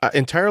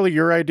entirely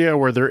your idea? Or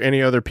were there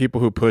any other people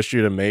who pushed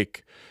you to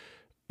make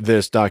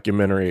this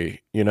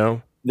documentary,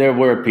 There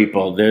were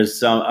people.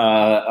 There's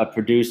a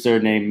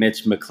producer named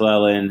Mitch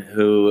McClellan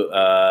who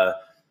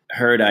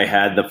heard I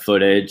had the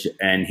footage,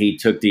 and he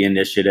took the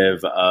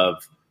initiative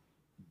of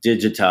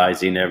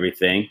digitizing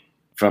everything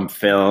from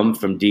film,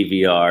 from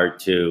DVR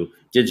to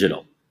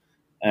digital.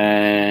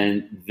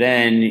 And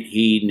then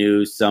he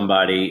knew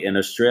somebody in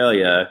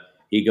Australia.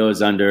 He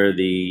goes under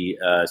the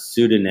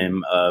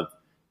pseudonym of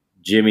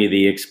Jimmy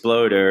the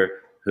Exploder,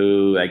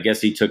 who I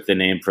guess he took the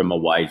name from a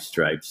White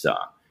Stripes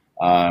song.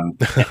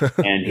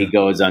 And he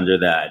goes under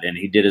that. And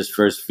he did his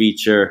first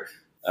feature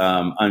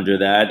under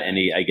that. And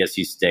I guess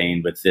he's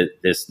staying with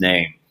this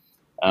name.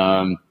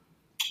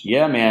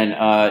 Yeah,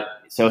 man.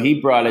 So he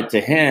brought it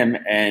to him,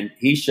 and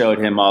he showed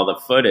him all the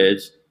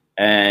footage.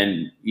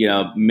 And,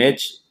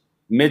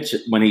 Mitch,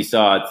 when he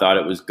saw it, thought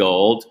it was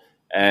gold.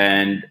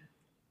 And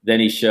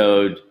then he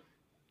showed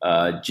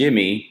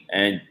Jimmy,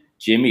 and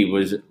Jimmy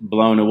was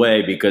blown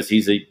away because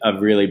he's a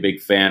really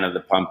big fan of the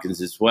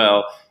Pumpkins as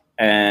well.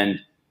 And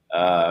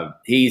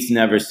he's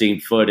never seen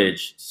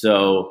footage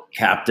so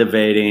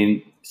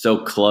captivating, so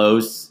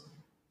close,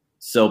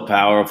 so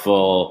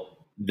powerful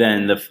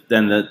than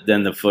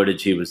the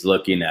footage he was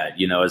looking at,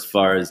 as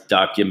far as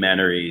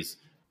documentaries,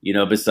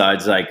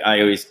 besides, like, I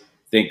always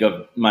think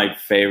of my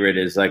favorite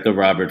is like a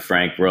Robert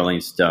Frank Rolling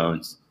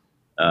Stones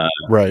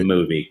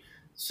movie.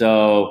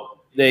 So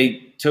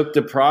they took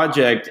the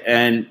project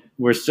and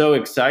were so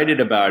excited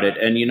about it.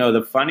 And,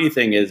 the funny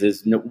thing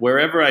is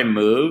wherever I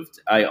moved,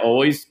 I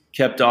always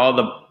kept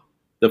all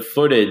the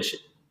footage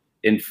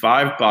in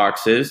 5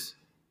 boxes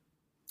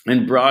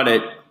and brought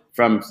it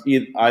from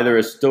either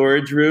a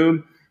storage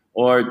room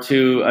or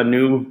to a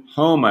new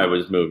home I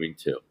was moving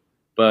to.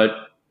 But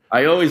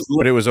I always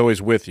But it was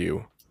always with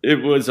you.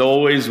 It was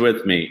always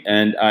with me.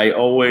 And I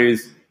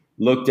always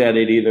looked at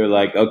it either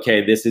like,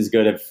 okay, this is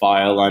going to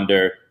file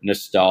under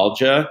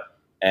nostalgia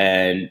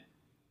and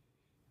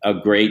a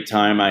great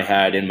time I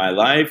had in my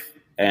life.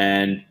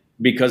 And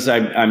because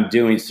I'm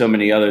doing so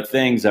many other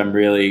things, I'm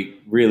really,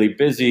 really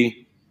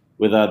busy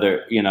with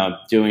other,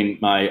 doing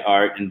my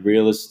art and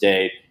real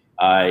estate.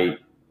 I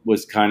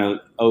was kind of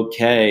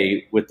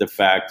okay with the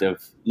fact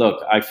of,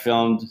 look, I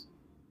filmed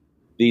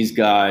these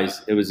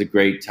guys. It was a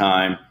great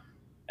time.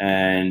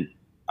 And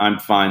I'm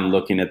fine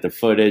looking at the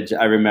footage.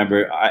 I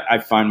remember I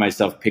find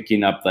myself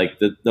picking up like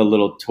the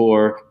little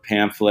tour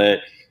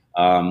pamphlet,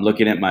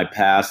 looking at my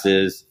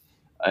passes,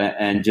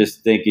 and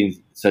just thinking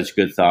such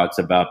good thoughts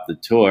about the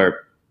tour.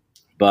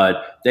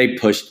 But they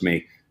pushed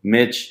me.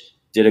 Mitch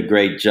did a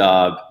great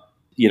job,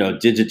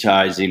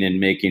 digitizing and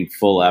making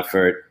full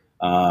effort,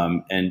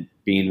 and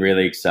being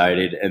really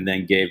excited, and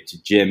then gave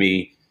to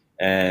Jimmy,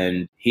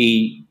 and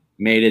he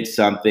made it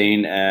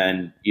something,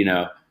 and,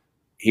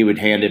 he would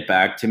hand it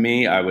back to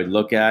me. I would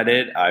look at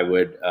it. I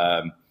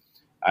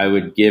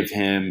would give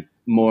him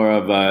more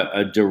of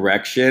a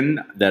direction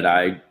that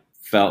I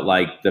felt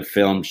like the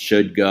film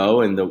should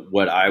go, and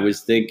what I was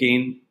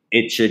thinking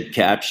it should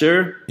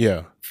capture.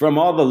 Yeah. From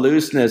all the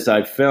looseness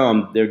I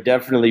filmed, there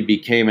definitely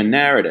became a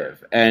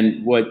narrative.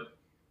 And what,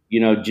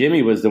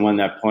 Jimmy was the one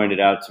that pointed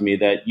out to me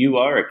that you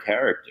are a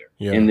character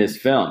in this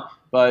film.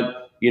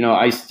 But,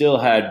 I still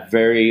had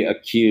very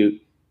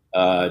acute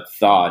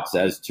thoughts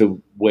as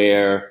to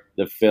where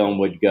the film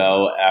would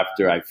go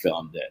after I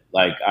filmed it.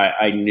 Like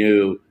I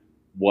knew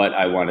what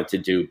I wanted to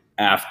do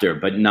after,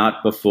 but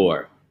not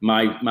before.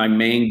 My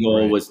main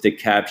goal was to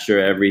capture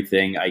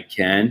everything I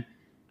can.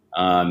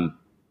 And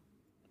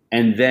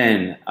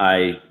then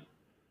I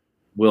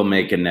will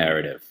make a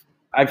narrative.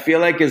 I feel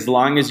like as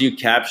long as you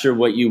capture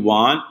what you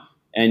want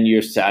and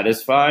you're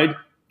satisfied,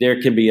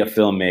 there can be a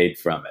film made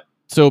from it.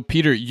 So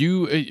Peter,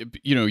 you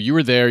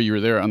were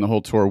there on the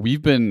whole tour. We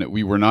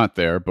were not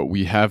there, but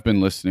we have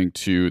been listening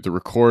to the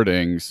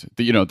recordings.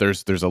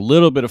 There's a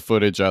little bit of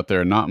footage out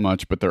there, not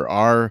much, but there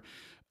are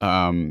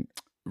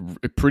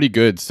pretty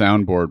good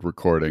soundboard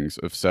recordings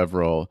of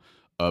several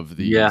of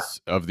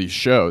these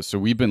shows. So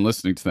we've been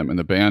listening to them, and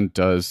the band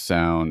does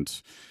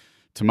sound,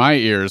 to my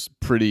ears,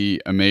 pretty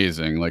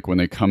amazing. Like when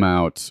they come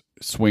out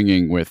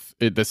swinging with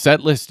it, the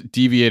set list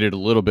deviated a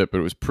little bit, but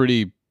it was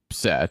pretty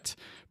set.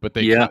 But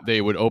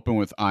they would open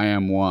with "I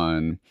Am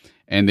One,"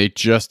 and they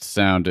just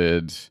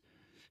sounded,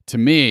 to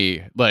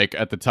me, like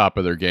at the top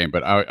of their game.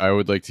 But I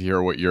would like to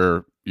hear what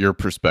your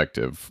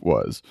perspective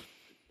was.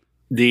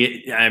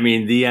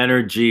 The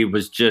energy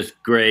was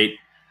just great.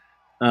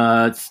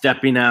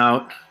 Stepping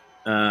out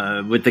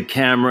with the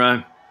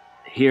camera,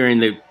 hearing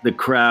the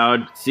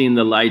crowd, seeing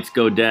the lights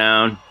go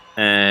down,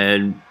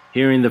 and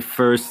hearing the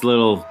first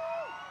little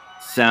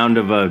sound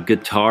of a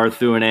guitar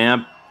through an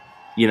amp,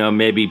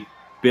 maybe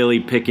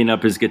Billy picking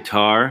up his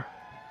guitar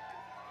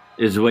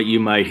is what you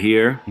might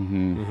hear.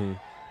 Mm-hmm. Mm-hmm.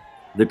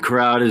 The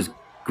crowd is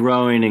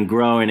growing and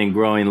growing and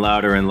growing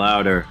louder and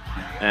louder,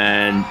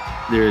 and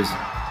there's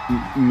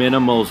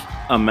minimal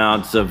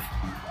amounts of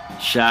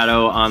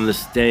shadow on the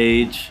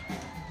stage.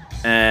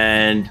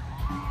 And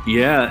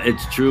yeah,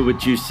 it's true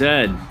what you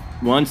said.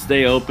 Once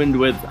they opened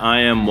with "I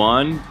Am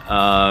One,"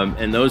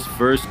 and those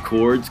first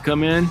chords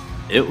come in,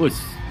 it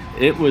was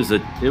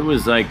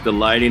like the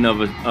lighting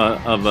of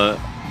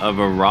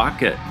a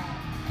rocket.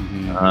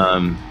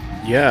 Mm-hmm.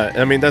 Yeah,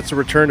 I mean that's the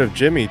return of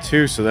Jimmy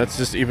too, so that's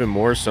just even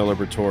more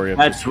celebratory.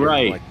 That's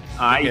right. Like,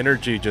 the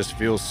energy just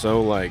feels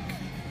so, like,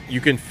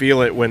 you can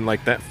feel it when,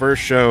 like, that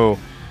first show,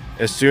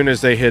 as soon as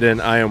they hit in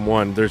 "I Am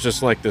One," there's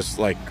just like this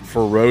like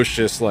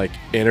ferocious like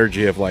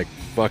energy of like,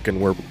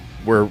 fucking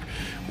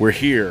we're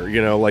here,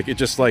 like it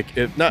just like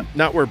it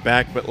not we're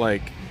back, but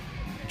like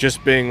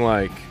just being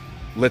like,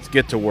 let's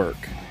get to work.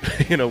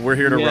 We're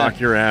here to rock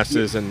your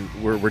asses, and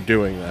we're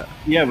doing that.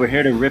 Yeah, we're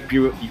here to rip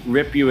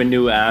you a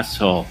new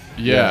asshole.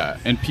 Yeah,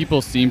 and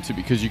people seem to,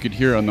 because you could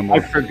hear on the I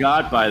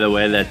forgot, by the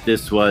way, that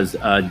this was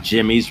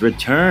Jimmy's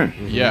return.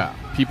 Mm-hmm. Yeah,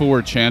 people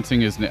were chanting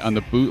his name on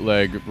the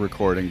bootleg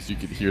recordings. You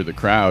could hear the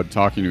crowd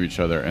talking to each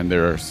other, and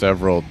there are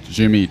several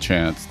Jimmy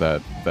chants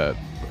that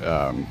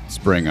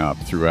spring up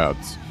throughout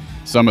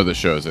some of the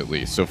shows, at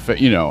least. So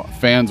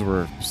fans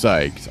were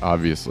psyched,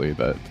 obviously,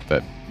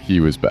 that he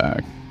was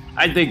back.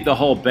 I think the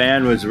whole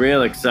band was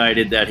real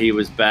excited that he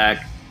was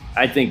back.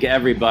 I think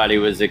everybody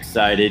was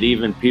excited.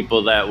 Even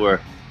people that were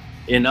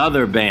in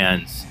other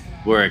bands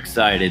were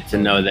excited to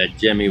know that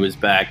Jimmy was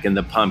back and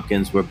the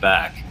Pumpkins were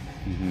back.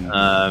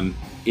 Mm-hmm.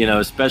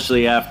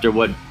 Especially after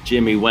what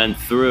Jimmy went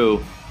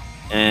through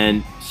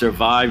and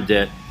survived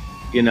it.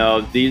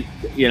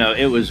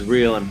 It was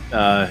real.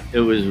 It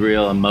was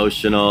real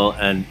emotional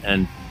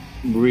and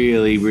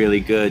really, really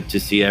good to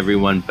see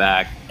everyone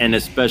back, and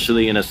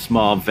especially in a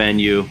small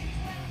venue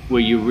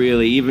where you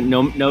really, even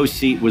no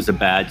seat was a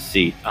bad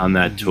seat on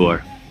that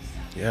tour.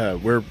 Yeah,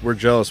 we're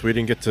jealous. We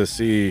didn't get to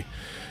see.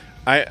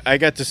 I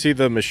got to see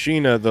the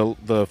Machina,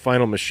 the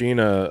final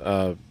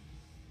Machina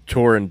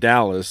tour in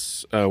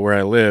Dallas, where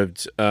I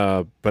lived.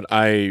 But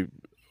I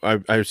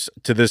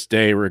to this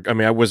day,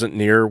 I wasn't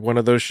near one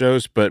of those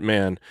shows, but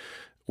man,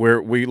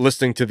 we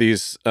listening to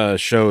these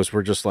shows,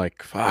 we're just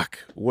like, fuck,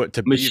 what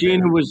to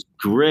Machina was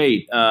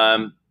great.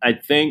 I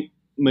think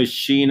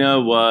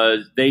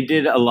Machina they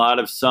did a lot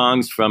of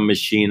songs from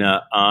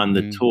Machina on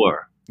the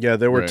tour. Yeah,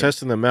 they were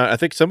testing them out. I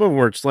think some of them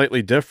were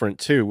slightly different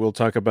too. We'll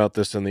talk about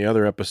this in the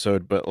other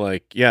episode, but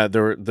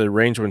the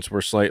arrangements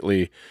were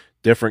slightly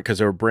different because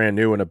they were brand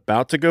new and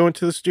about to go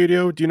into the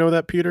studio. Do you know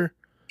that, Peter?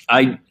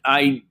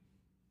 I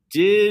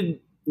did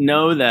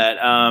know that.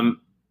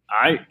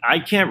 I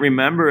can't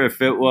remember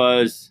if it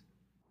was.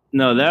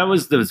 No, that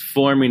was the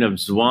forming of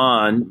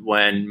Zwan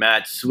when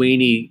Matt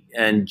Sweeney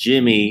and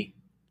Jimmy,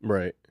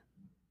 right,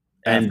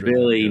 and after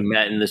Billy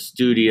met in the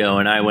studio,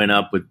 and I went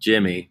up with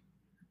Jimmy.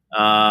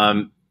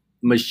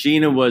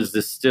 Machina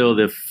was still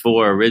the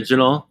 4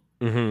 original.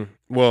 Mm-hmm.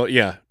 Well,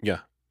 yeah.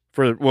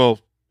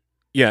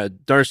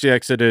 Darcy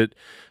exited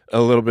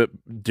a little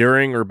bit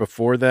during or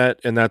before that,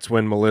 and that's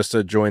when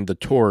Melissa joined the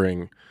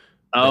touring.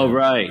 Oh,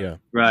 right. Yeah.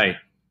 Right.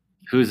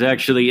 Who's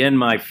actually in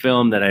my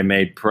film that I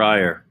made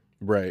prior.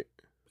 Right.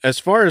 As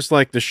far as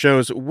like the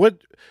shows, what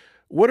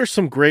are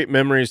some great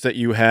memories that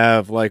you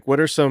have? Like, what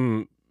are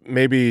some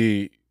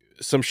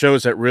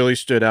shows that really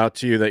stood out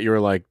to you that you were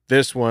like,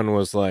 this one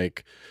was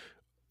like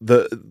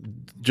the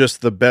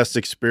best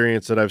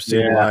experience that I've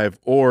seen live,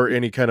 or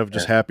any kind of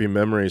just happy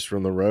memories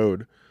from the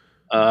road?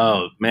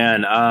 Oh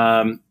man.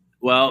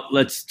 Well,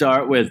 let's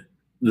start with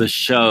the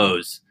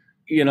shows.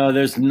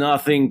 There's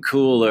nothing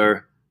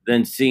cooler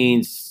than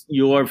seeing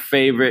your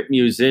favorite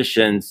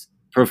musicians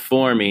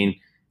performing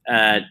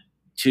at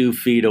 2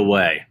 feet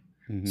away.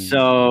 Mm-hmm.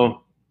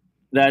 So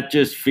that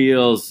just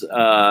feels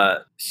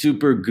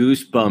super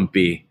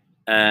goosebumpy.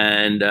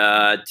 And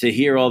to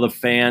hear all the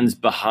fans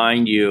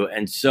behind you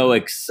and so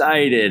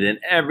excited, and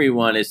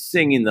everyone is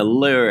singing the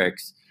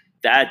lyrics,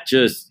 that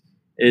just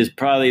is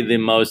probably the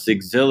most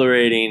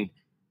exhilarating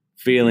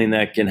feeling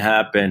that can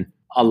happen.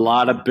 A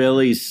lot of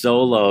Billy's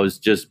solos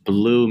just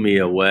blew me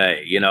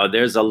away.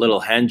 There's a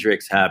little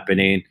Hendrix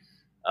happening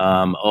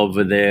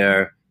over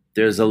there.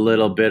 there's a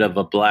little bit of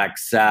a Black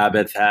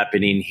Sabbath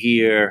happening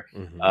here.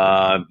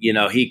 You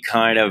know, he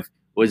kind of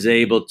was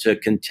able to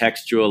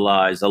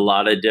contextualize a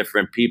lot of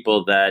different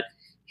people that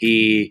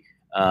he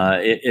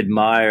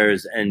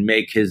admires and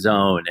make his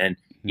own. And,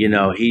 you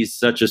know, he's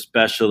such a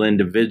special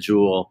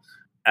individual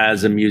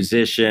as a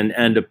musician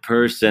and a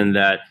person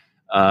that,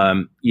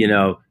 you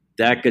know,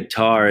 that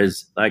guitar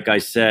is, like I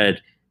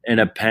said, an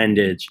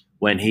appendage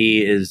when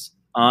he is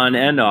on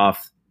and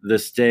off the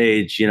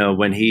stage. You know,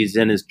 when he's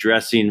in his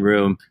dressing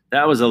room,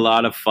 that was a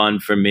lot of fun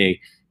for me,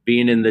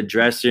 being in the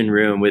dressing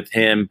room with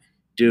him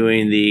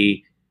doing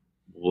the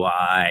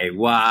why,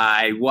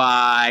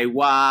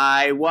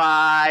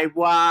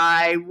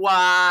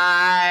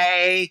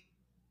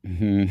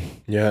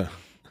 Yeah.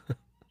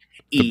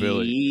 The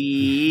Billy.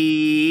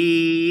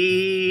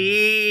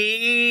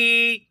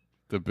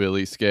 The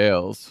Billy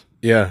Scales.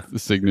 Yeah. The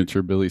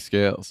signature Billy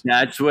Scales.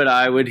 That's what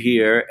I would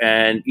hear.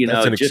 And, you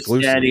know, just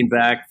exclusive. standing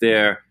back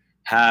there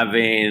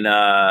having,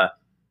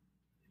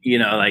 you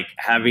know, like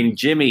having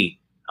Jimmy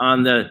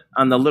on the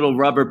little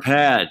rubber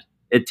pad.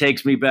 It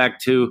takes me back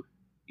to,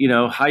 you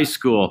know, high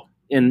school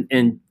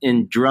in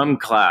drum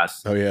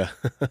class. Oh, yeah.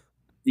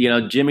 You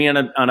know, Jimmy on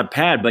a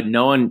pad, but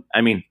no one,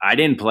 I mean, I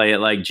didn't play it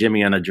like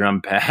Jimmy on a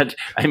drum pad.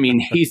 I mean,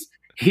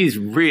 he's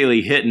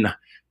really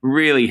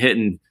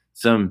hitting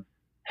some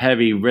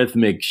heavy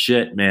rhythmic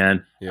shit,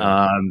 man.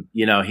 Yeah.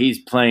 You know, he's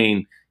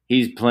playing,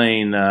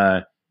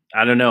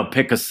 I don't know,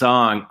 pick a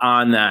song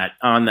on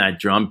that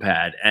drum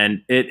pad.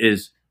 And it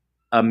is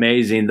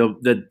amazing.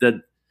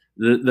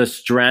 The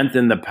strength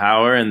and the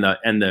power and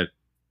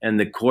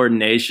the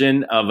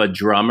coordination of a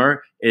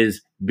drummer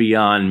is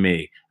beyond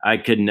me. I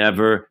could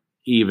never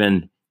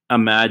even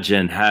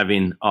imagine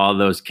having all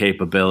those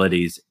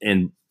capabilities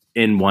in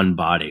one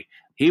body.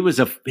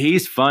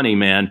 He's funny,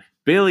 man.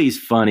 Billy's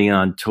funny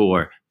on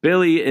tour.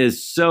 Billy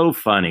is so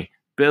funny.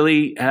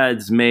 Billy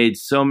has made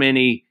so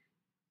many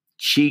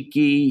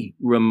cheeky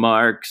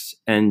remarks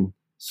and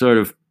sort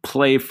of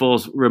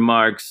playful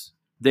remarks.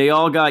 They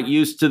all got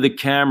used to the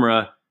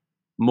camera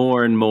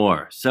more and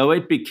more. So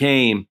it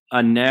became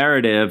a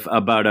narrative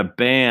about a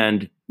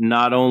band,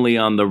 not only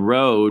on the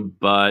road,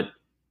 but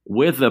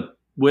with a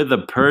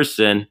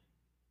person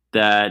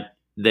that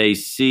they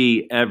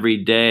see every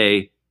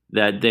day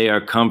that they are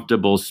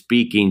comfortable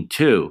speaking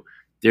to.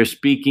 They're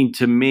speaking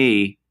to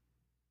me,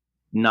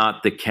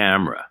 not the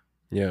camera.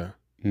 Yeah.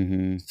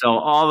 So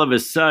all of a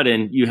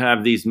sudden you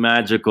have these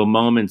magical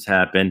moments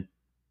happen.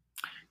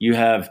 You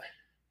have,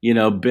 you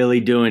know, Billy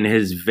doing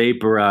his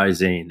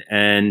vaporizing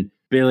and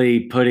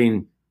Billy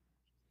putting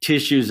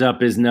tissues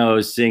up his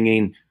nose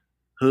singing,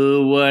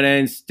 "Who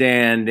wouldn't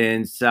stand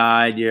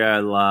inside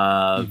your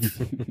love?"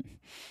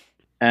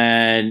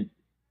 And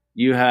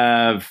you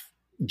have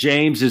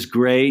James is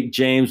great.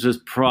 James was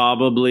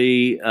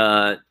probably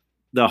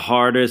the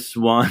hardest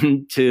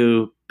one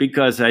to,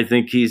 because I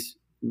think he's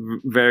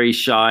very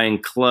shy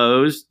and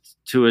closed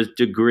to a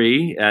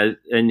degree, and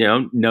you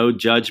know, no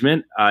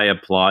judgment. I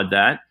applaud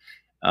that.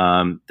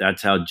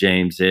 That's how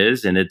James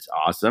is, and it's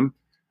awesome.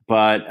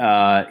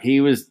 But he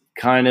was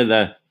kind of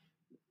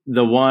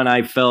the one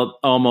I felt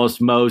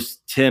almost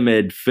most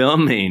timid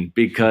filming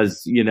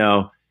because, you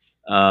know,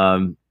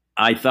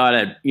 I thought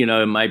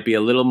it might be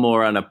a little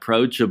more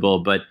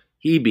unapproachable, but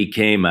he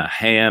became a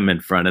ham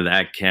in front of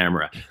that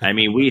camera. I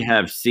mean, we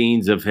have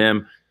scenes of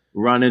him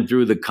running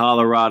through the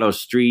Colorado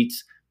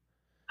streets,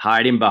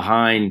 hiding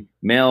behind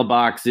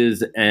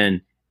mailboxes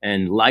and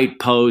light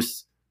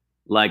posts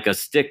like a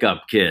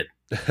stick-up kid.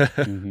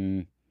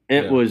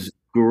 It was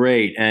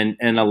great. And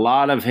a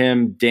lot of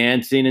him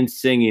dancing and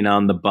singing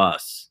on the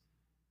bus.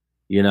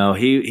 You know,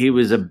 he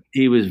was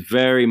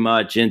very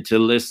much into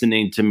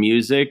listening to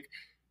music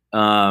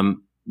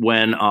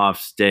when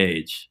off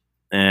stage.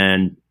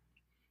 And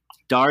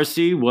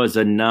Darcy was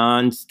a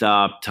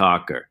nonstop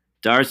talker.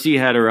 Darcy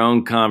had her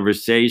own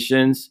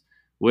conversations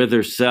with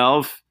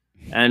herself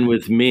and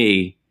with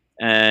me.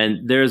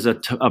 And there's a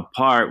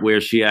part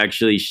where she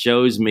actually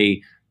shows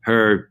me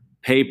her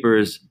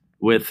papers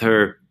with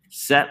her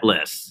set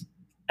lists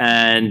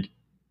and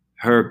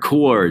her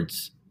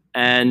chords.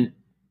 And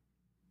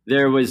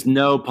there was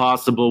no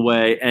possible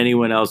way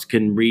anyone else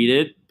can read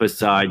it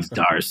besides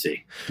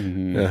Darcy.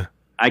 Yeah.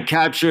 I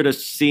captured a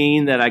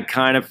scene that I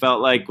kind of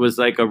felt like was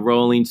like a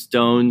Rolling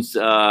Stones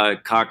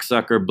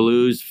Cocksucker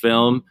Blues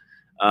film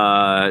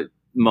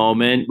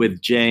moment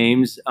with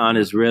James on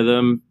his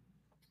rhythm.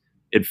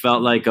 It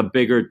felt like a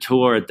bigger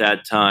tour at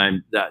that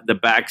time. The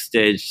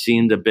backstage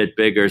seemed a bit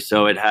bigger,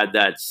 so it had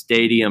that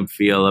stadium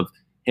feel of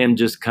him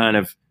just kind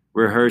of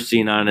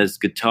rehearsing on his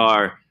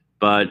guitar.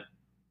 But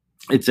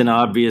it's an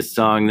obvious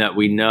song that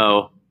we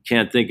know.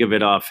 Can't think of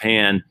it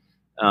offhand.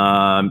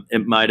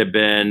 It might have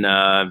been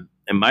I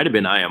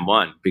Am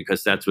One,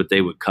 because that's what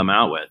they would come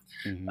out with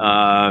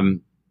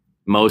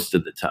most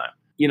of the time.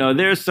 You know,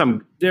 there's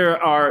a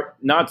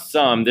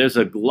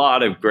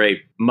lot of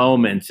great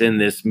moments in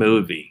this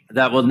movie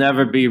that will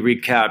never be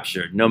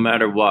recaptured, no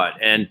matter what.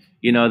 And,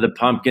 you know, the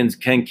Pumpkins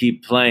can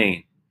keep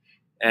playing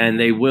and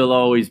they will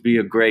always be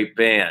a great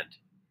band.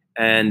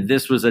 And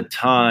this was a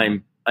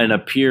time in a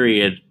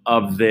period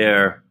of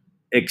their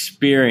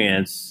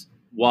experience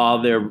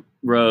while their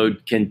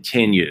road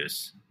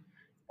continues.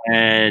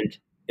 And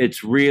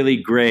it's really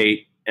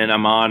great. And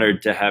I'm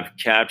honored to have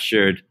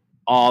captured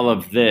all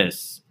of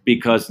this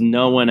because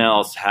no one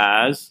else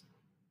has.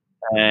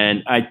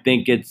 And I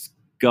think it's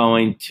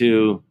going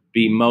to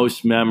be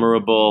most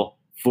memorable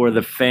for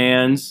the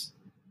fans,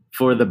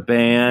 for the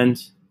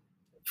band,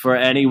 for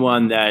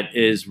anyone that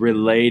is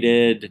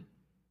related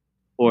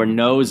or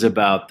knows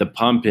about the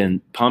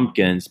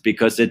Pumpkins,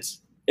 because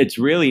it's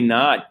really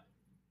not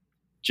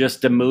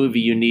just a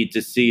movie you need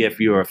to see if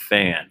you're a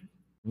fan.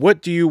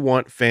 What do you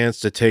want fans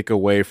to take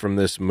away from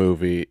this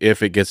movie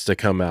if it gets to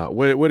come out?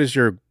 What is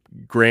your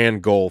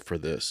grand goal for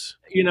this?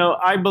 You know,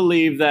 I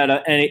believe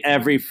that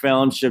every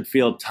film should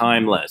feel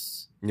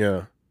timeless.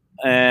 Yeah.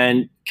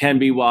 And can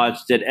be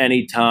watched at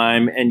any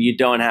time, and you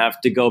don't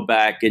have to go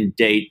back and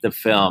date the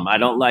film. I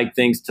don't like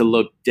things to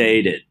look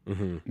dated.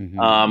 Mm-hmm. Mm-hmm.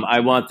 I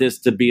want this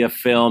to be a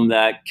film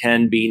that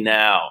can be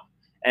now,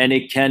 and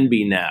it can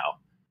be now.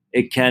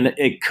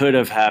 It could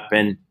have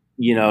happened,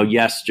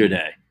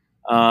 yesterday.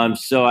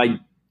 So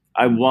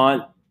I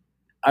want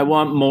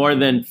more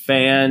than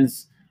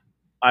fans.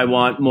 I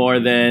want more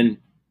than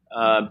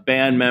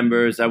band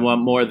members. I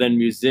want more than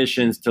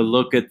musicians to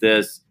look at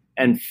this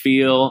and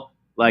feel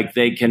like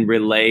they can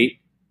relate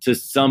to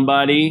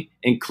somebody,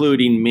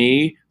 including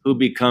me, who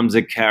becomes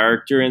a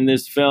character in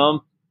this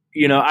film.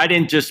 I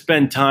didn't just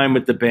spend time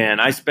with the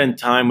band. I spent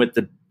time with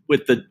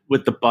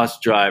the bus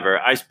driver.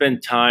 I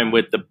spent time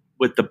with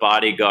the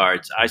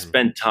bodyguards. I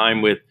spent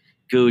time with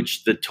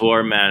Gooch, the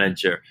tour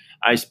manager.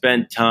 I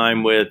spent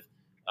time with,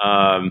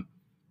 a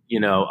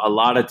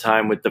lot of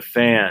time with the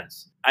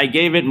fans. I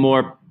gave it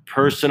more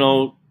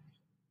personal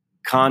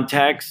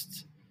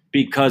context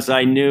because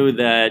I knew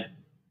that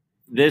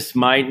this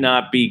might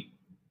not be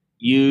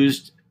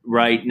used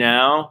right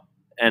now,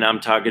 and I'm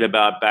talking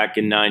about back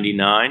in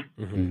 '99.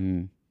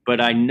 Mm-hmm. But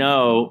I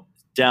know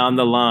down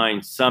the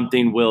line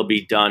something will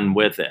be done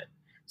with it.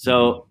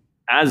 So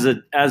as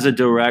a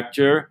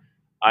director,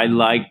 I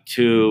like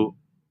to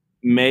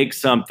make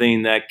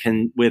something that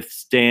can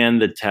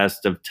withstand the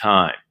test of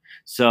time.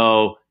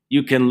 So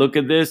you can look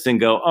at this and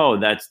go, "Oh,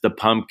 that's the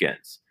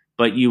Pumpkins,"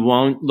 but you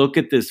won't look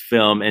at this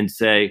film and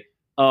say,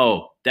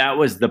 "Oh, that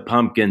was the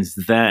Pumpkins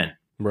then."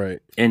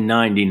 Right. In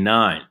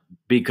 '99,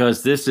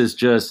 because this is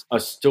just a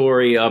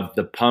story of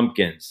the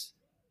Pumpkins.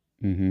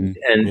 Mm-hmm.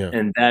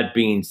 And that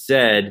being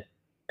said,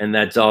 and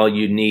that's all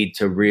you need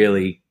to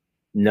really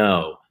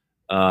know,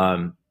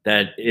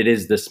 that it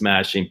is the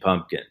Smashing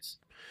Pumpkins.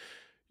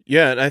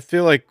 Yeah, and I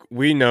feel like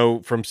we know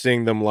from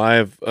seeing them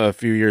live a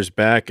few years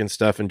back and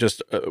stuff, and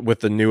just with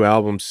the new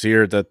album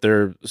Seared, that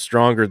they're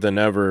stronger than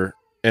ever,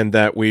 and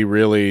that we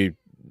really,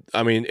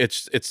 I mean,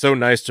 it's so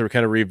nice to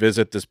kind of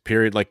revisit this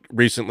period, like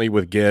recently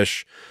with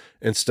Gish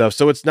and stuff.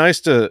 So it's nice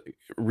to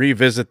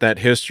revisit that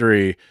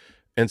history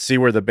and see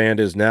where the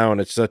band is now,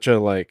 and it's such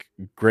a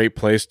great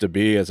place to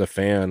be as a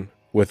fan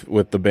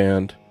with the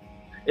band.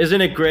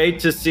 Isn't it great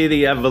to see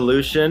the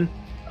evolution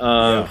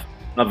of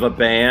a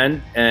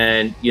band?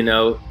 And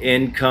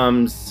in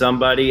comes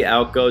somebody,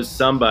 out goes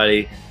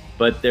somebody,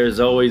 but there's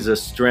always a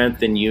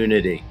strength and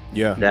unity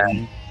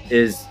that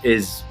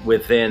is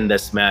within the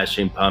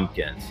Smashing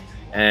Pumpkins.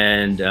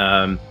 And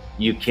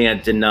you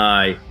can't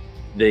deny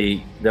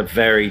the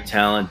very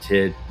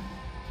talented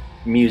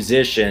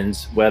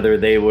musicians, whether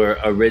they were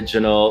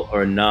original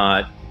or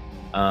not,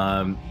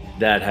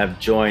 that have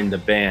joined the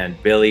band.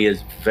 Billy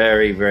is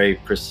very, very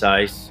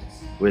precise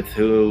with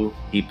who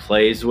he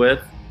plays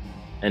with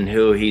and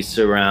who he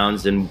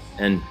surrounds and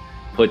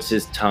puts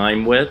his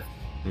time with.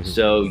 Mm-hmm.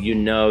 So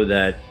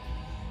that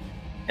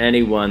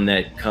anyone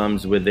that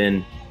comes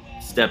within,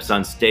 steps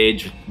on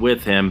stage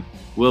with him,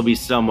 will be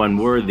someone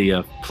worthy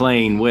of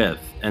playing with,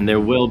 and there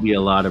will be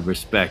a lot of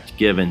respect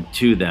given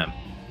to them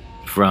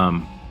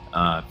from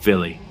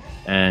Philly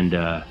and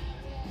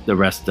the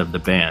rest of the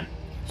band.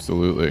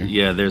 Absolutely.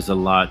 Yeah, there's a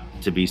lot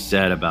to be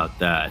said about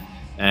that.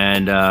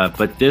 And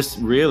but this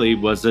really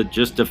was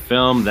just a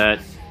film that,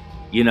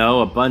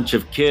 a bunch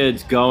of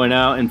kids going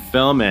out and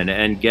filming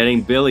and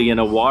getting Billy in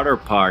a water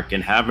park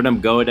and having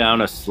him go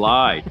down a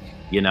slide.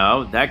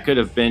 That could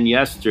have been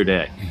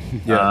yesterday.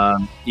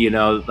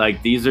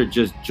 These are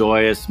just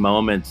joyous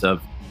moments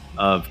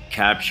of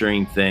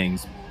capturing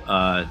things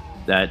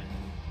that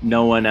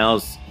no one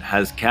else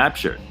has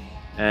captured.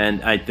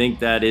 And I think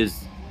that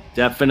is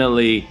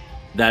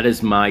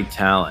my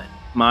talent.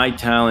 My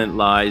talent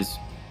lies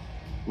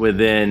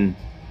within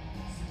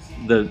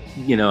the,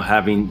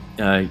 having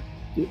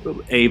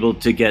able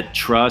to get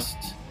trust,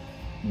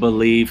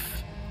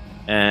 belief,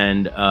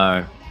 and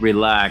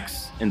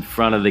relax in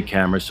front of the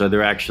camera, so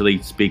they're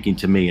actually speaking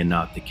to me and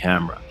not the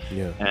camera.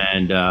 Yeah.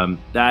 And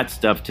that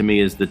stuff to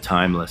me is the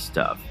timeless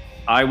stuff.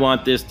 I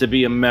want this to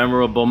be a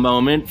memorable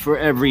moment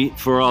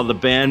for all the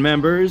band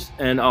members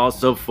and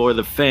also for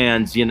the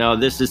fans.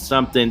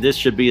 This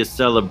should be a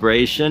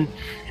celebration.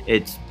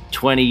 It's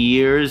 20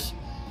 years,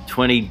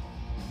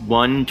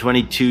 21,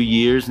 22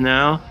 years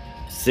now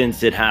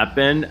since it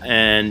happened,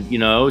 and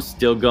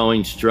still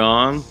going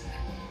strong.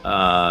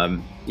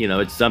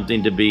 It's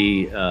something to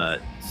be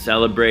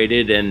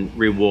celebrated and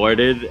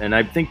rewarded, and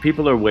I think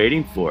people are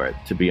waiting for it.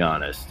 To be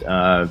honest,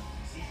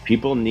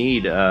 people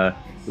need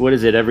what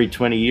is it? Every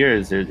 20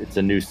 years, it's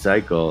a new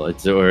cycle.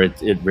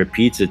 It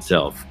repeats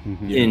itself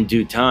in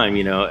due time.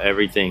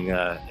 Everything.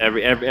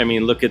 I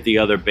mean, look at the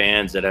other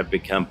bands that have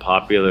become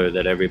popular.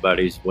 That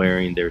everybody's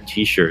wearing their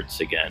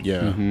T-shirts again.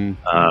 Yeah.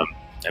 I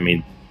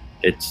mean,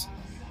 it's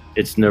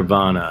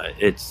Nirvana.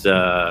 It's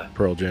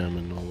Pearl Jam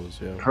and all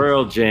those. Yeah.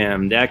 Pearl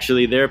Jam.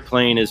 Actually, they're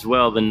playing as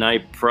well the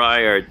night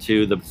prior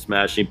to the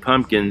Smashing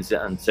Pumpkins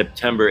on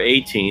September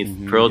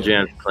 18th. Pearl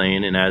Jam's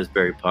playing in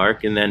Asbury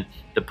Park, and then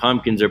the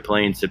Pumpkins are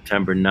playing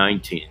September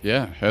 19th.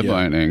 Yeah,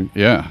 headlining.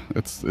 Yeah,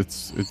 it's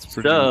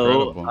pretty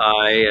incredible.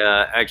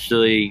 I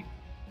actually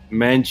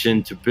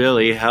mentioned to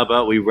Billy, how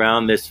about we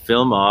round this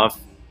film off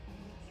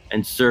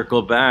and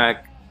circle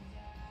back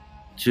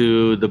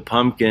to the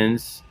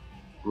Pumpkins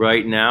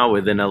right now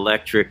with an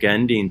electric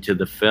ending to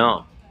the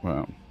film.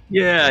 Wow.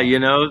 Yeah,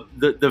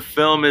 the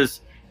film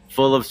is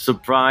full of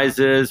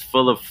surprises,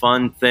 full of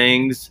fun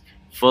things,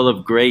 full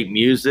of great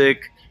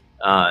music,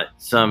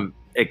 some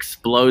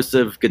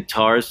explosive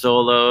guitar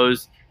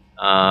solos,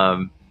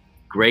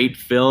 great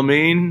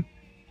filming.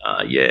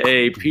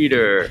 Yay,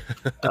 Peter.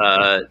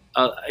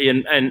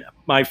 And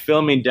my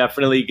filming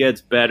definitely gets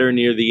better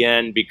near the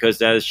end,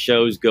 because as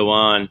shows go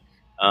on,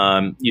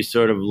 you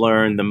sort of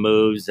learn the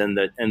moves and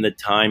the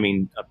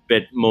timing a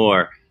bit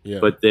more. Yeah.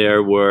 But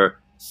there were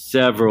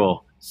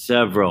several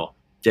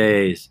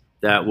days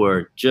that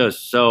were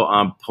just so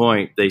on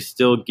point. They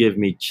still give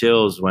me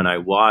chills when I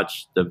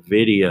watch the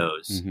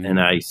videos and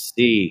I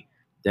see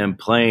them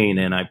playing,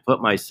 and I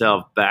put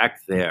myself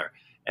back there,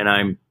 and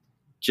I'm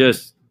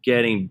just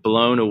getting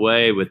blown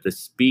away with the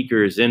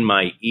speakers in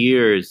my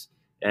ears,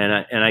 and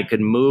I could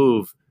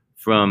move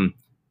from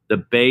the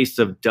bass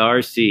of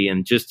Darcy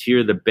and just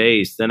hear the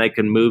bass. Then I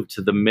can move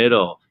to the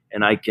middle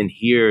and I can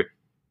hear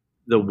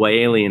the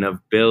wailing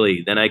of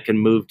Billy. Then I can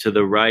move to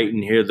the right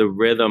and hear the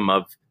rhythm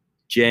of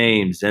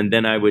James. And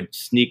then I would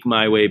sneak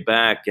my way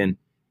back and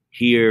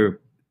hear,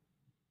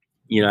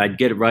 I'd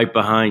get right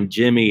behind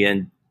Jimmy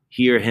and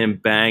hear him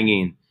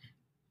banging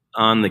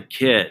on the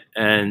kit.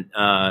 And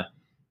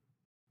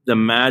the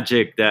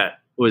magic that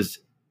was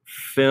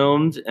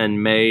filmed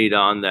and made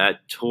on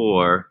that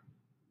tour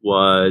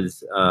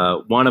was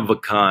one of a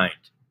kind,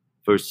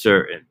 for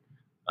certain.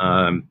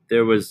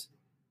 There was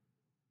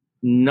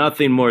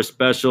nothing more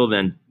special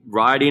than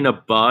riding a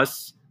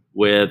bus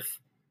with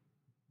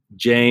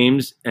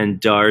James and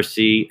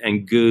Darcy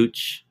and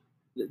Gooch.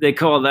 They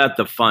call that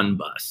the fun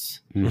bus.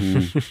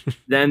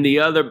 Then the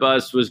other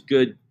bus was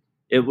good.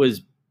 It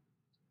was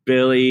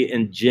Billy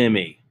and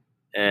Jimmy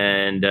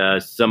and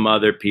some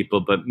other people,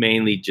 but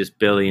mainly just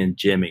Billy and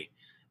Jimmy,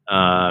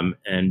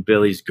 and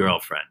Billy's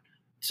girlfriend.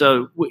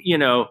 So,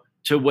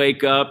 to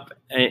wake up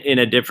in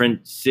a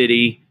different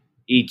city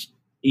each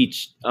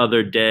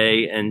other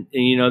day. And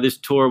this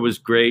tour was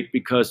great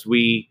because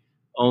we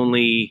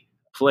only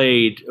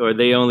played, or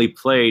they only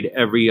played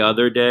every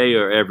other day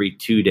or every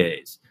 2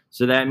 days.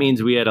 So that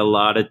means we had a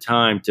lot of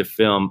time to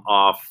film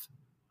off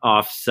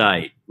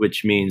site,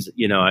 which means,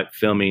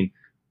 filming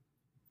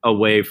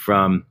away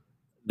from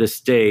the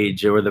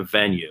stage or the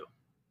venue.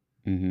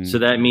 So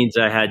that means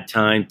I had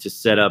time to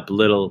set up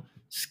little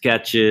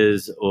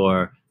sketches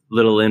or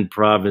little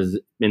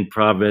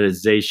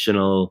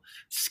improvisational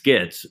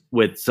skits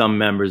with some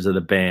members of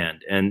the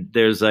band. And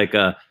there's like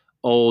a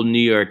old New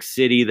York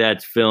City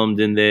that's filmed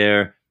in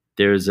there.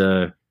 There's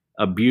a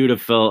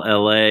beautiful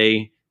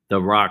LA,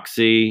 the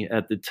Roxy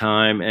at the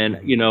time. And,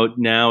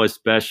 now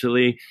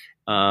especially,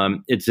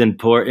 it's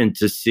important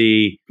to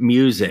see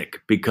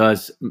music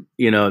because,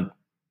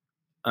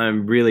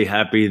 I'm really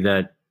happy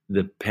that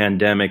the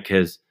pandemic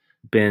has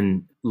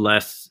been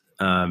less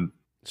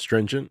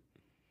stringent.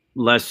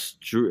 It's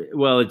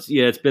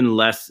been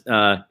less.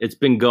 It's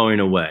been going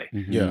away.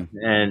 Yeah,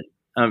 and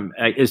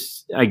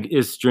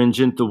is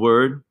stringent the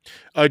word?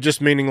 Just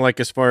meaning like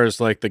as far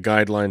as like the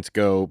guidelines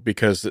go,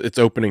 because it's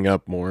opening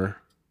up more.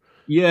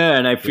 Yeah,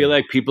 and I feel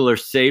like people are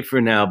safer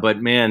now.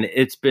 But man,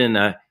 it's been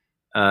a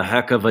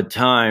heck of a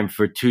time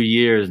for 2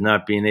 years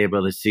not being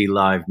able to see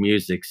live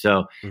music.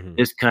 So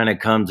this kind of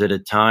comes at a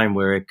time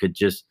where it could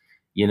just,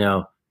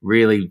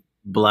 really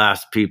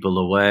blast people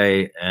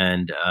away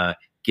and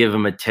give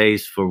them a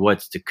taste for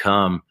what's to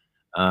come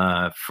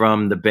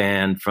from the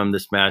band, from the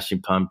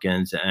Smashing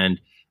Pumpkins, and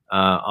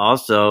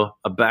also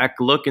a back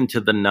look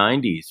into the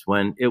 90s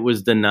when it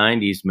was the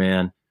 90s,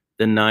 man.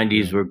 The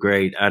 90s were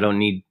great. I don't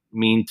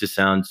mean to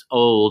sound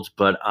old,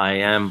 but I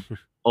am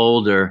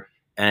older,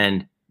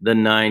 and the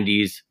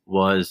 90s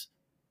was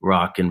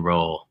rock and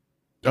roll.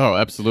 Oh,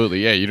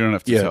 absolutely. Yeah, you don't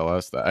have to tell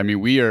us that. I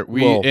mean,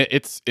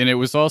 it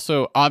was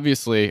also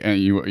obviously, and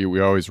we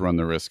always run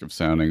the risk of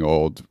sounding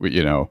old,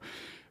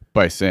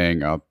 by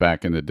saying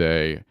back in the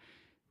day,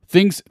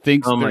 things.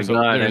 Oh my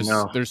God, I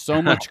know. There's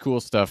so much cool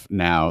stuff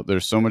now.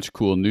 There's so much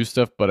cool new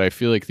stuff, but I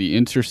feel like the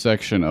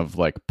intersection of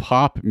like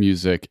pop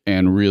music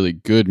and really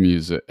good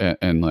music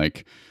and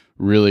like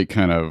really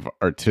kind of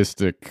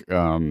artistic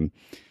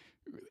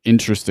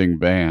interesting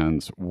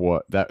bands,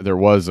 what that there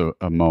was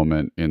a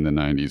moment in the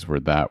 90s where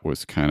that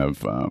was kind of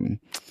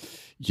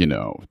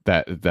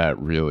that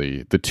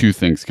really the two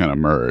things kind of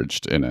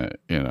merged in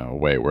a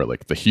way where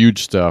like the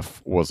huge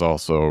stuff was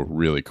also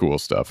really cool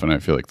stuff, and I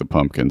feel like the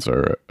Pumpkins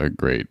are a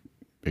great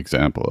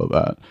example of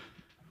that.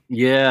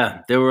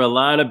 Yeah, there were a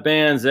lot of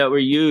bands that were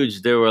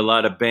huge. There were a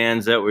lot of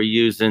bands that were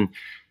using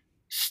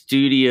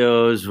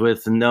studios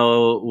with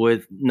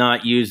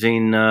not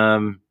using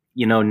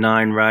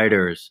 9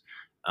 writers.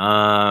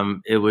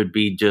 It would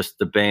be just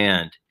the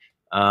band.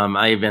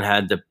 I even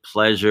had the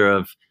pleasure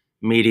of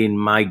meeting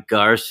Mike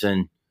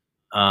Garson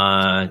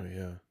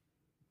on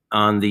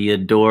the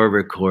Adore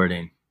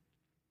recording,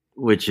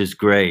 which is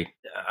great.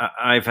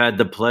 I've had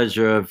the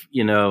pleasure of,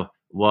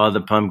 while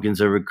the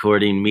Pumpkins are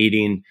recording,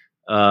 meeting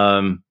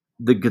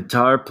the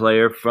guitar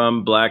player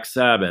from Black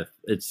Sabbath.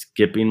 It's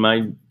skipping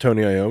my...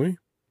 Tony Iommi?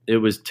 It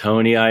was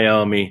Tony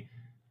Iommi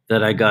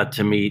that I got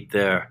to meet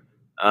there.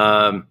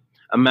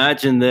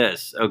 Imagine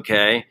this,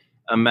 okay?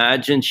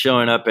 Imagine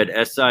showing up at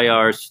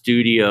SIR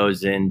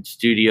Studios in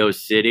Studio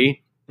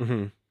City,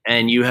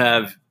 and you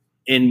have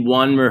in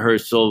one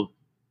rehearsal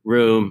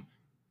room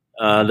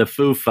the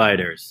Foo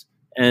Fighters,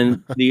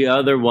 and the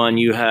other one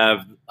you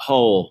have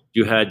Hole,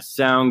 you had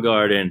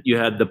Soundgarden, you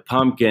had the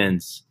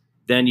Pumpkins,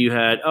 then you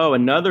had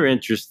another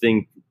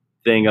interesting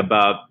thing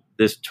about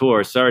this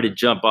tour. Sorry to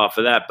jump off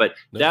of that, but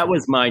that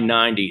was my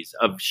 90s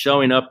of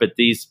showing up at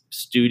these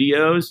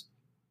studios.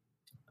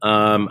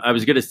 I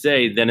was going to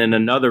say, then in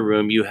another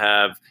room, you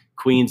have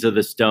Queens of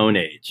the Stone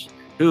Age,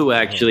 who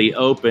actually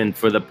opened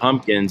for the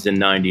Pumpkins in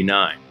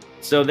 99.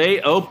 So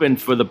they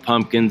opened for the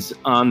Pumpkins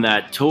on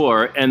that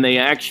tour, and they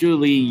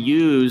actually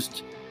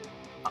used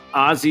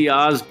Ozzy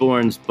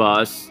Osbourne's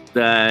bus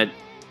that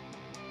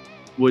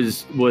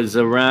was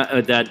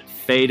around that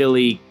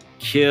fatally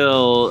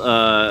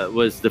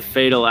was the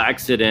fatal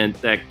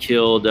accident that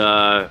killed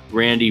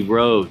Randy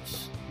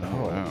Rhoads.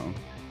 Oh wow!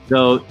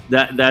 So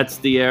that's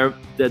the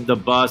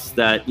bus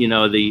that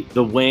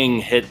the wing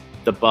hit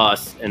the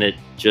bus, and it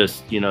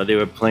just they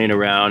were playing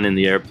around in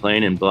the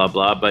airplane and blah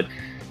blah. But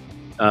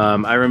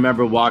I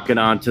remember walking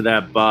onto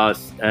that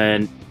bus,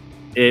 and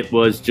it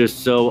was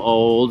just so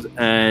old,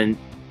 and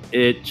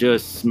it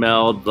just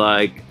smelled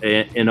like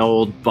an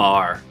old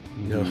bar.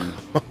 No.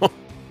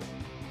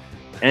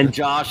 And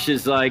Josh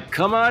is like,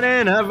 "Come on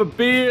in, have a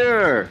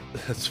beer."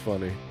 That's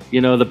funny.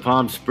 The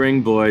Palm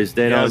Spring boys.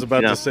 They don't. I was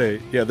about to say,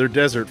 yeah, they're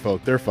desert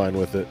folk. They're fine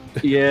with it.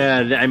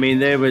 Yeah, I mean,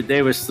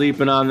 they were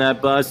sleeping on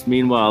that bus.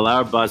 Meanwhile,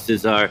 our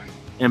buses are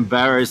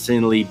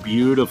embarrassingly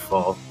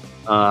beautiful.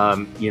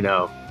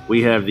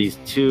 We have these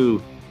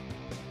two,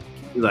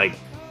 like,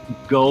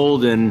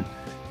 golden,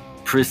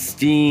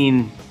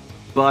 pristine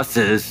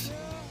buses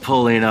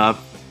pulling up,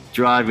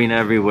 driving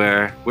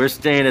everywhere. We're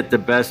staying at the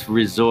best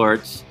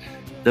resorts,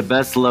 the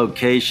best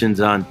locations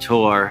on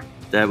tour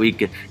that we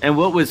could. And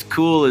what was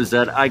cool is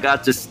that I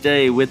got to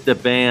stay with the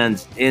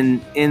bands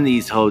in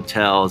these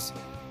hotels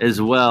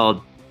as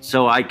well,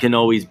 so I can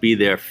always be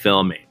there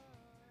filming.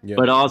 Yeah.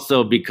 But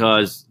also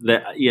because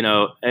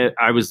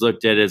I was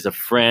looked at as a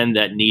friend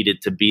that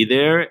needed to be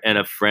there and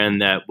a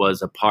friend that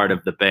was a part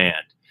of the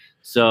band.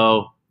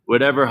 So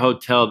whatever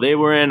hotel they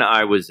were in,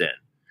 I was in.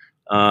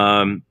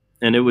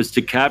 And it was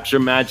to capture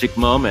magic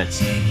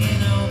moments.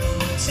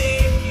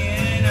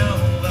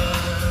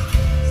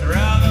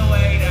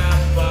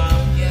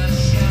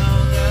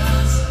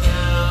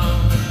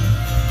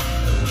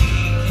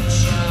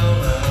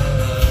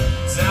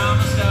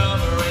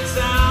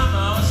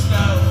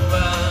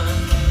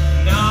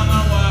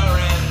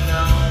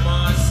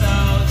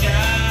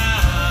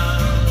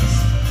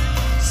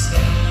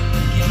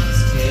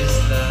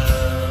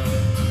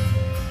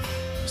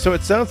 So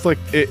it sounds like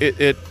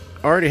it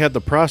already had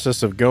the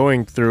process of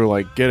going through,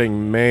 like,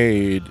 getting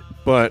made,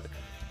 but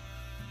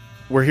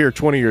we're here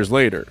 20 years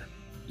later.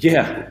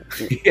 Yeah.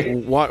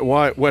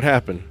 What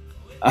happened?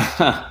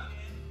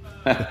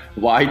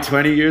 Why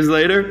 20 years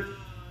later?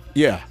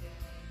 Yeah.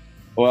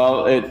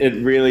 Well,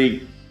 it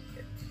really,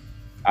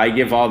 I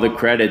give all the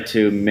credit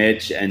to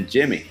Mitch and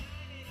Jimmy,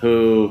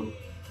 who,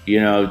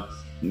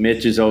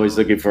 Mitch is always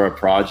looking for a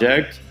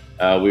project.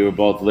 We were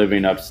both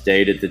living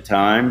upstate at the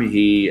time.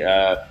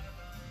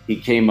 He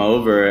came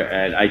over,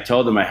 and I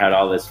told him I had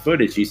all this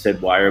footage. He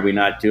said, "Why are we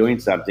not doing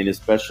something,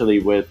 especially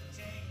with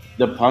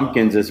the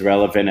Pumpkins as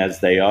relevant as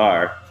they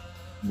are?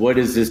 What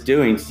is this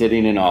doing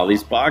sitting in all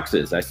these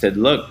boxes?" I said,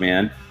 "Look,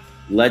 man,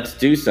 let's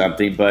do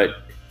something, but,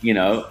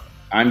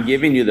 I'm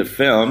giving you the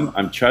film.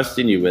 I'm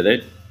trusting you with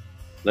it.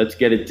 Let's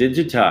get it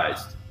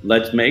digitized.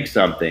 Let's make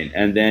something."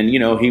 And then,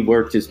 he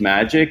worked his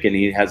magic, and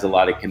he has a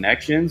lot of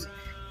connections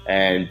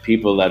and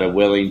people that are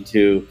willing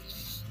to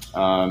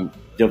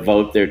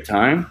devote their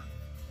time.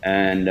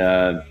 And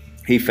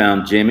he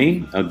found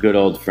Jimmy, a good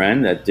old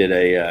friend that did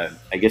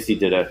I guess he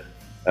did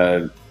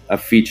a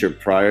feature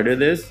prior to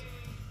this.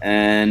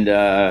 And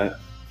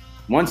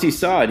once he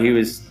saw it, he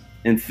was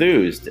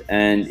enthused,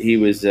 and he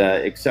was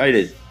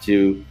excited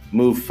to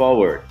move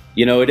forward.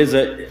 It is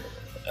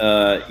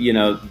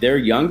they're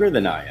younger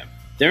than I am.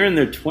 They're in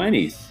their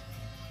 20s.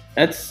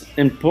 That's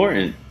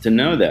important to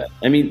know that.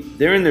 I mean,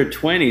 they're in their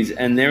 20s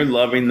and they're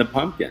loving the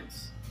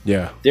Pumpkins.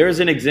 Yeah. There's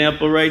an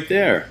example right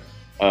there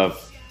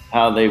of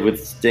how they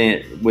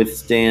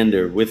withstand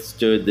or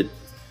withstood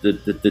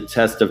the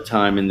test of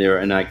time, and they're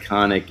an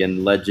iconic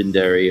and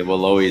legendary and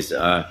will always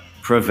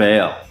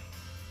prevail.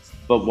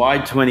 But why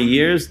 20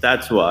 years?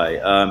 That's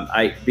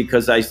why.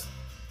 Because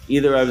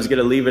either I was going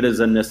to leave it as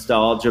a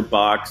nostalgia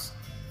box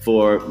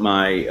for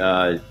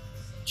my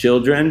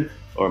children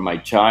or my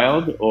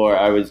child, or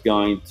I was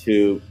going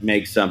to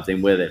make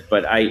something with it.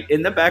 But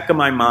in the back of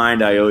my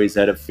mind, I always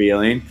had a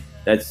feeling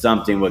that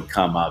something would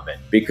come of it,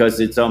 because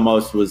it's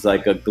almost was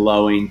like a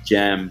glowing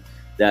gem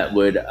that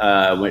would,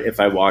 if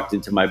I walked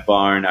into my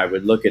barn, I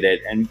would look at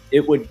it and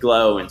it would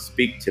glow and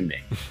speak to me.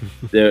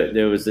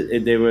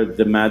 They were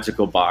the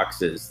magical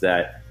boxes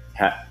that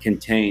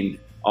contained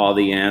all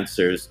the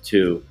answers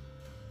to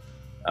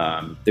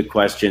the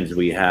questions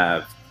we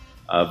have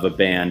of a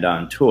band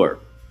on tour.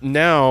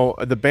 Now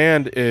the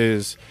band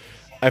is,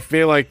 I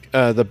feel like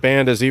the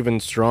band is even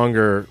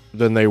stronger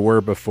than they were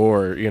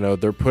before. You know,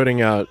 they're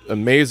putting out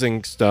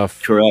amazing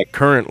stuff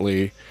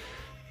currently.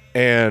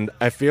 And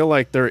I feel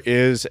like there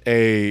is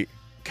a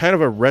kind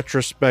of a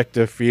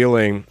retrospective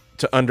feeling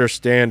to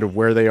understand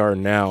where they are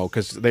now,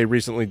 because they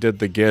recently did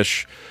the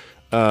Gish,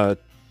 30th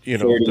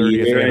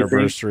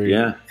anniversary.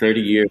 Yeah,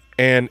 30 years.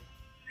 And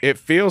it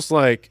feels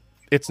like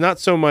it's not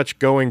so much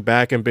going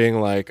back and being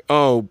like,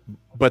 oh,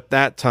 but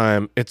that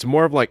time, it's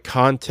more of like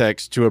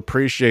context to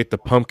appreciate the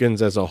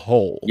Pumpkins as a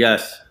whole.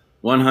 Yes,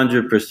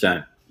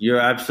 100%. You're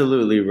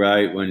absolutely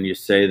right when you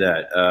say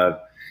that.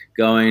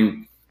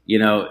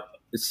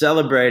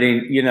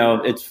 Celebrating,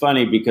 it's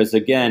funny because,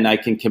 again, I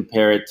can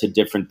compare it to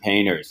different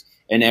painters,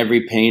 and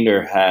every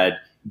painter had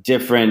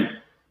different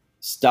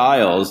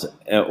styles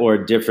or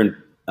a different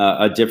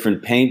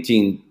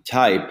painting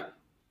type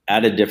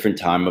at a different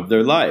time of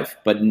their life,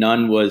 but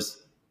none was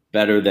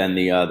better than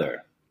the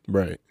other.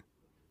 Right.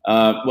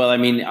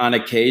 On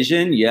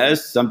occasion,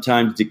 yes,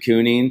 sometimes de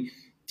Kooning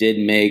did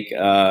make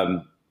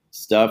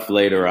stuff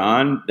later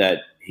on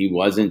that he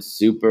wasn't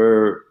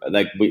super,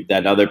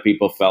 that other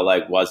people felt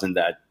like wasn't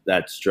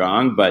that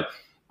strong. But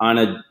on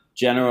a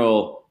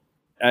general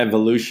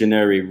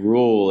evolutionary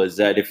rule is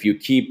that if you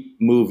keep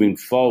moving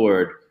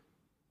forward,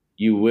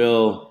 you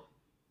will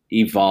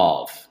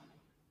evolve.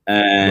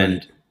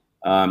 And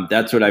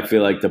that's what I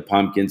feel like the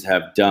Pumpkins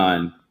have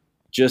done.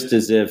 Just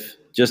as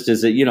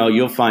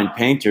you'll find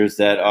painters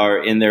that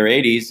are in their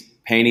 80s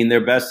painting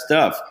their best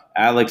stuff.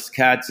 Alex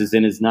Katz is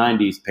in his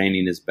 90s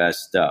painting his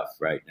best stuff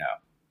right now.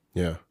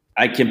 Yeah.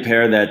 I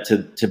compare that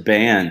to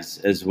bands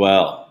as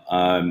well.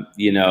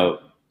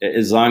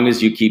 As long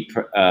as you keep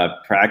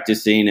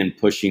practicing and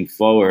pushing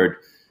forward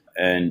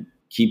and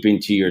keeping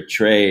to your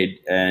trade,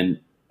 and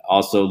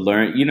also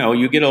learn,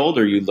 you get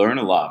older, you learn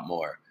a lot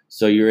more.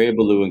 So you're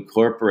able to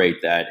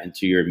incorporate that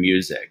into your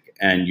music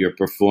and your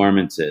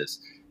performances,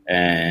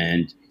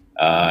 and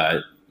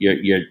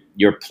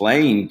your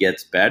playing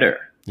gets better.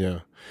 Yeah.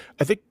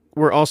 I think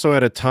we're also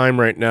at a time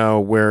right now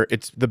where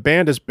the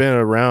band has been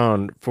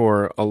around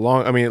for at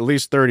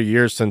least 30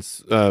 years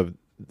since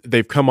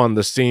they've come on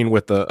the scene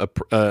with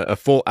a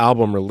full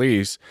album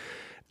release.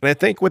 And I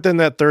think within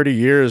that 30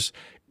 years,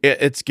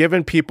 it's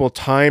given people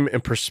time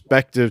and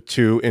perspective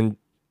to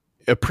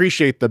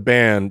appreciate the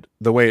band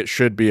the way it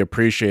should be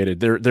appreciated.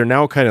 They're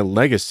now kind of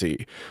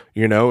legacy,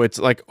 it's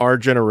like our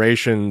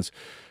generation's,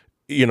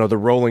 the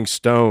Rolling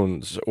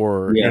Stones,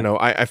 or,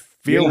 I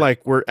feel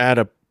like we're at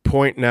a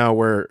point now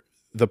where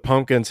the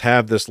Pumpkins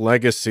have this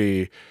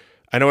legacy.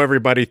 I know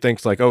everybody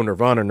thinks like, oh,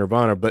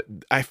 Nirvana, but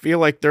I feel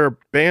like there are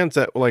bands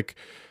that like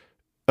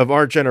of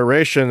our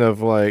generation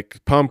of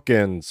like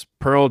Pumpkins,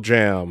 Pearl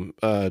Jam,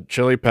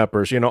 Chili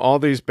Peppers, all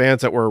these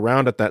bands that were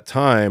around at that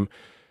time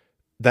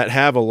that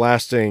have a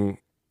lasting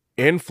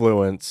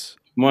influence.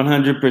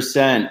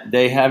 100%.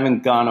 They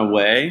haven't gone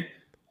away.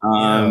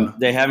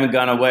 They haven't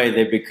gone away.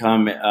 They've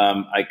become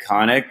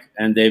iconic,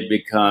 and they've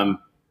become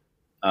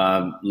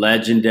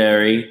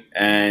legendary,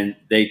 and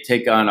they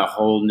take on a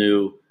whole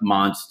new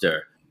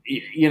monster.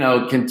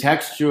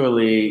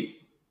 Contextually,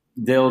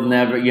 they'll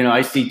never,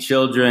 I see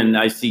children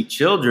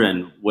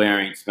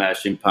wearing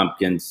Smashing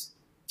Pumpkins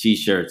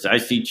t-shirts. I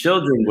see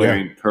children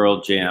wearing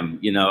Pearl Jam.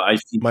 I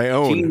see my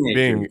own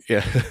teenagers.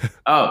 being,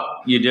 Oh,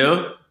 you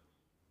do?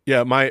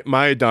 Yeah,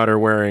 my daughter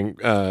wearing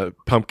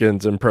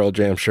Pumpkins and Pearl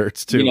Jam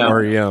shirts too,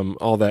 REM,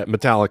 all that,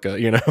 Metallica,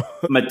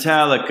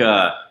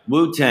 Metallica,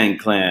 Wu-Tang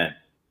Clan,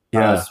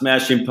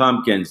 Smashing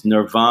Pumpkins,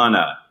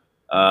 Nirvana,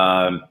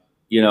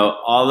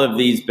 all of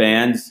these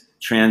bands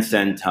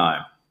transcend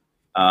time.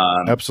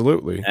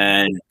 Absolutely.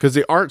 And because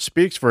the art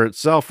speaks for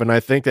itself, and I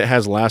think it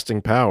has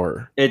lasting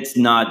power. It's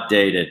not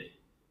dated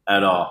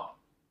at all.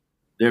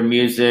 Their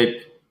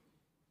music,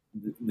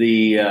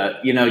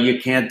 you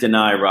can't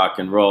deny rock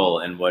and roll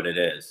and what it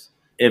is.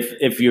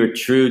 If you're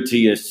true to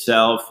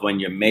yourself when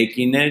you're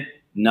making it,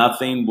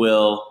 nothing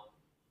will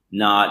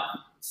not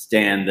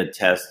stand the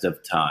test of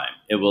time.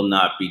 It will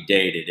not be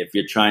dated. If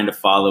you're trying to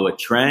follow a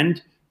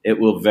trend, it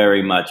will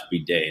very much be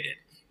dated.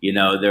 You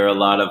know, there are a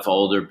lot of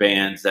older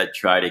bands that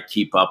try to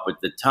keep up with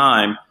the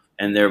time,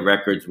 and their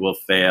records will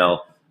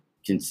fail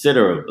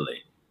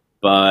considerably.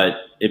 But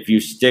if you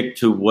stick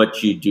to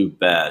what you do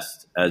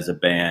best as a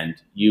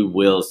band, you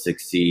will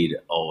succeed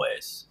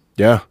always.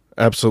 Yeah,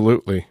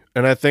 absolutely.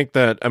 And I think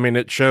that, I mean,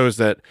 it shows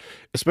that,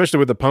 especially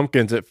with the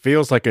Pumpkins, it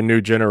feels like a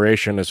new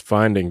generation is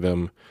finding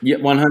them. Yeah,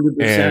 100%.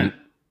 And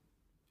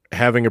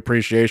having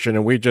appreciation.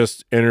 And we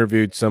just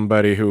interviewed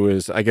somebody who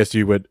is, I guess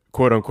you would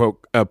quote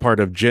unquote, a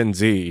part of Gen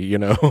Z, you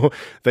know,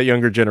 that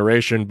younger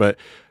generation. But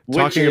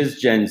which is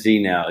Gen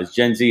Z now? Is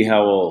Gen Z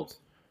how old?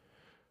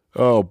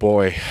 Oh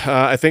boy,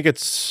 I think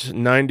it's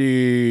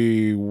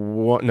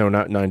 91. No,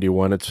 not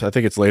 91. I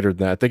think it's later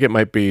than that. I think it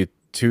might be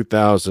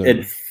 2000.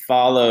 It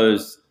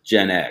follows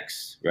Gen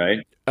X, right?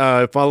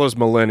 It follows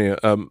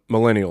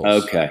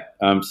millennials. Okay.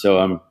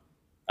 So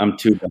I'm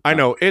too behind. I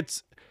know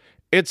it's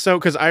so,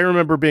 because I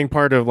remember being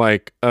part of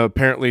like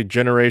apparently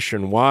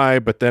Generation Y,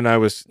 but then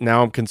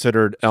now I'm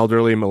considered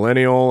elderly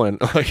millennial, and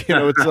like, you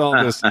know, it's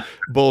all this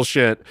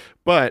bullshit.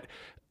 But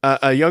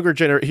a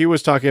younger he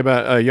was talking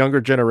about a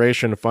younger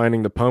generation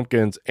finding the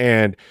Pumpkins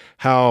and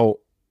how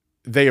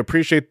they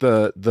appreciate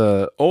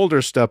the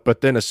older stuff,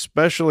 but then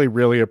especially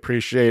really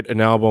appreciate an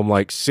album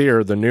like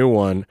Sear, the new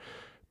one,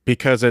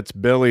 because it's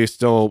Billy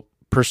still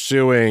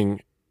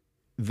pursuing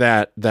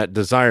that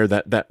desire,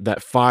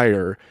 that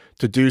fire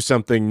to do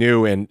something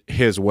new in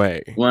his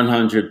way.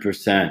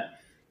 100%.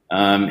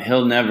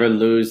 He'll never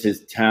lose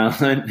his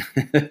talent.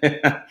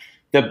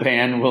 The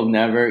band will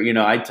never, you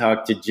know, I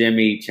talked to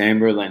Jimmy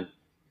Chamberlain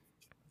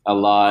a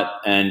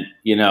lot, and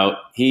you know,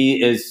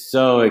 he is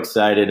so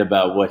excited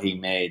about what he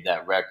made,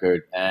 that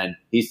record, and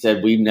he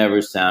said we've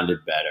never sounded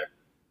better.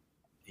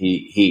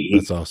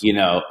 That's awesome. You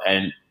know,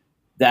 and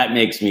that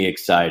makes me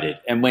excited.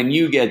 And when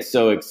you get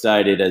so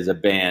excited as a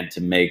band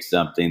to make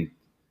something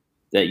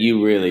that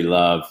you really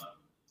love,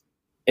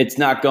 it's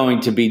not going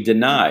to be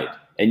denied,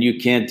 and you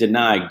can't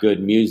deny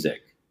good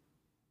music.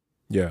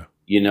 Yeah.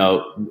 You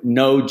know,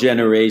 no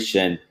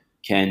generation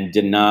can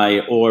deny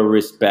or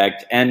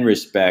respect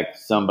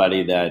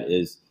somebody that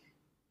is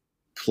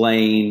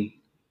playing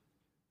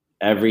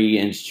every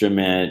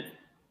instrument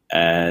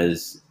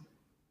as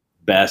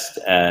best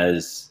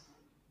as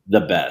the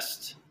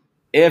best.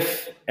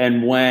 If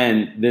and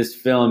when this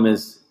film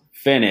is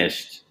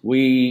finished,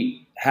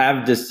 we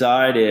have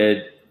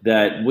decided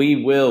that we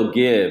will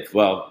give,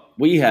 well,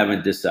 we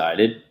haven't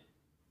decided.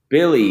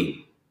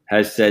 Billy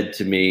has said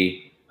to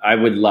me, I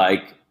would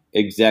like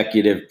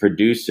executive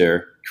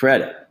producer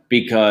credit,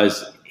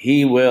 because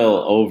he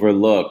will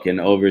overlook and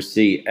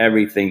oversee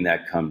everything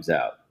that comes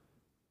out.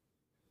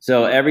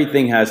 So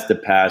everything has to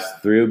pass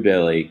through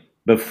Billy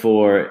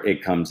before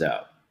it comes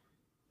out.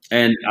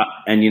 And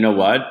you know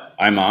what?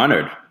 I'm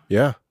honored.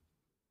 Yeah.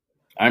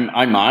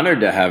 I'm honored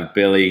to have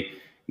Billy,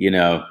 you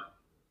know,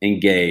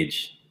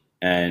 engage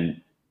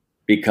and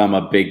become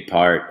a big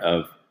part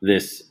of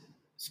this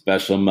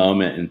special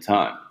moment in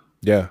time.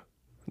 Yeah.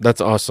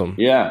 That's awesome.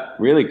 Yeah,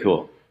 really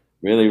cool.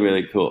 Really,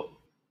 really cool.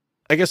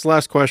 I guess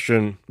last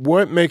question,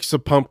 what makes the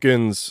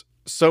Pumpkins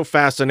so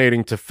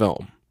fascinating to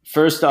film?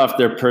 First off,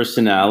 their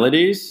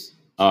personalities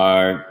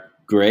are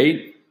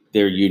great.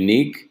 They're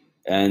unique,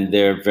 and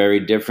they're very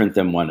different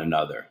than one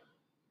another,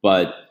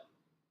 but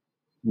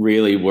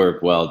really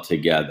work well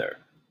together.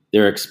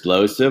 They're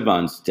explosive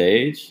on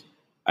stage.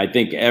 I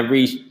think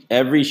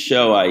every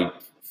show I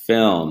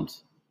filmed,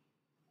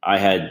 I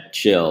had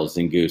chills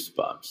and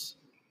goosebumps.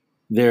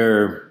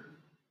 They're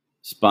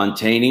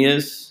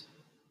spontaneous.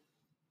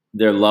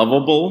 They're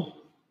lovable.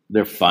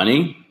 They're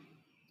funny.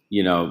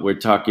 You know, we're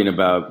talking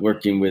about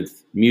working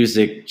with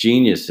music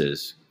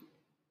geniuses,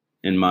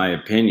 in my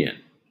opinion.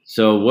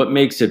 So what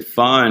makes it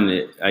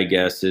fun, I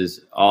guess,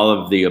 is all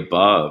of the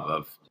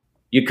above.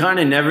 You kind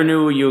of never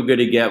knew what you were going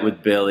to get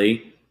with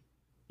Billy.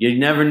 You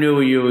never knew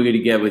what you were going to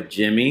get with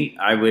Jimmy.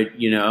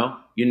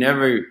 You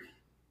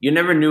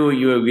never knew what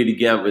you were going to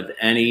get with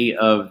any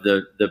of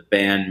the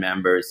band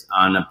members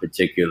on a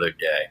particular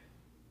day.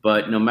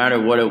 But no matter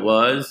what it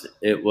was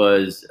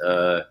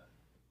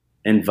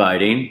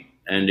inviting,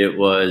 and it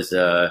was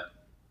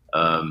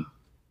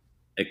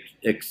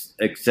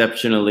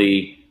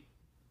exceptionally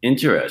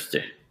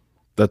interesting.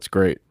 That's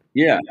great.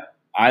 Yeah,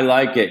 I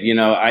like it. You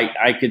know,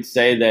 I could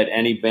say that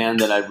any band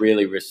that I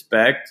really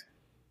respect,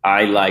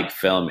 I like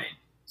filming.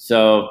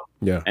 So,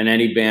 yeah. And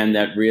any band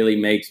that really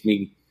makes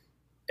me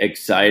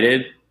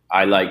excited,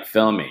 I like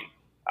filming.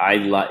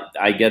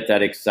 I get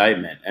that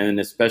excitement, and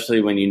especially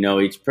when you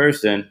know each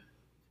person,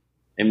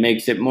 it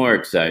makes it more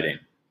exciting.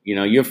 You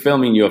know, you're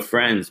filming your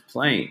friends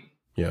playing.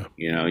 Yeah.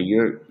 You know,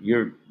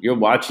 you're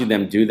watching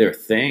them do their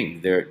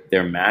thing,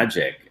 their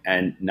magic,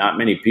 and not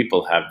many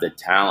people have the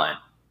talent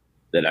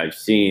that I've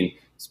seen,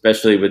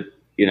 especially with,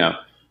 you know,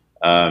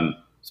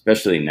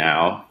 especially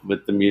now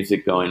with the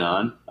music going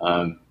on.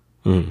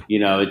 You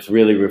know, it's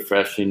really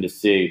refreshing to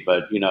see.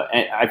 But, you know,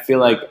 I feel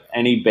like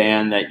any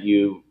band that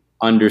you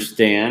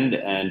understand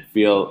and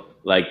feel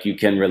like you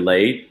can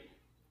relate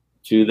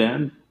to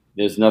them,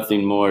 there's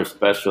nothing more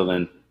special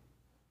than,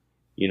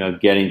 you know,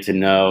 getting to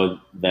know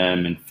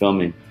them and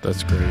filming.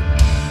 That's great.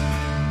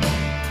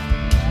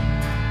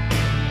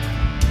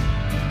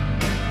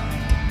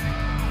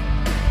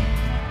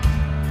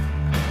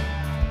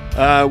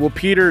 Well,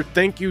 Peter,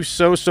 thank you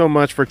so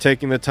much for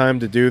taking the time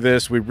to do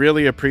this. We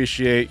really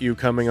appreciate you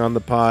coming on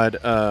the pod.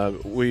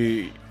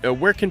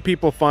 Where can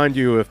people find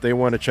you if they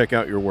want to check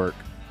out your work?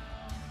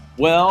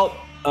 Well,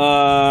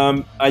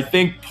 I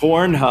think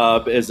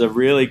Pornhub is a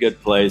really good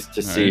place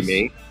to see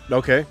me.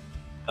 Okay.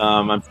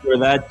 I'm sure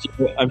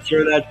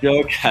that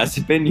joke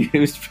hasn't been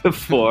used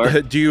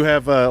before. Do you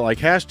have like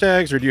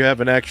hashtags, or do you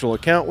have an actual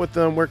account with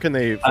them? Where can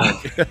they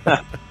find you?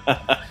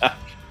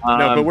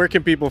 No, but where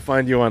can people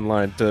find you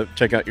online to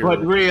check out your But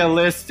work?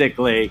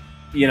 realistically,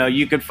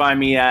 you could find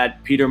me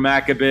at Peter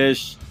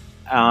Makebish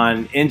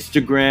on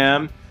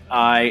Instagram.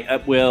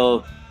 I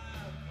will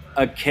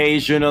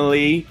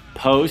occasionally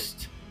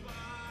post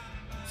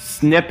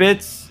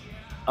snippets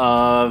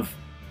of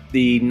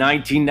the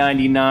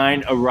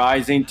 1999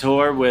 Arising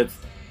Tour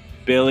with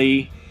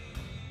Billy,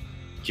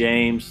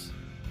 James,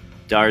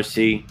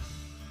 Darcy,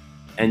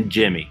 and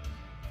Jimmy.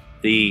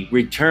 The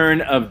return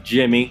of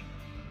Jimmy.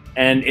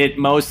 And it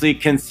mostly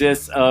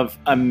consists of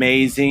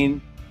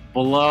amazing,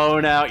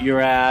 blown out your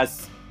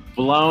ass,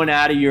 blown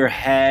out of your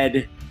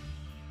head,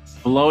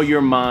 blow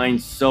your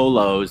mind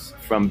solos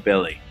from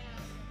Billy.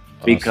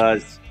 Awesome.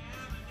 Because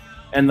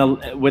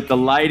with the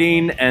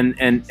lighting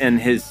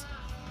and his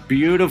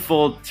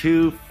beautiful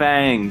two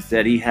fangs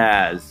that he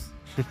has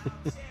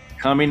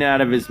coming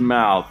out of his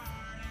mouth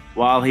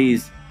while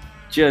he's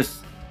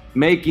just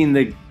making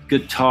the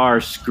guitar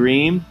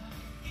scream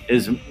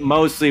is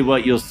mostly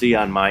what you'll see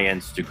on my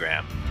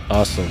Instagram.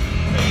 Awesome.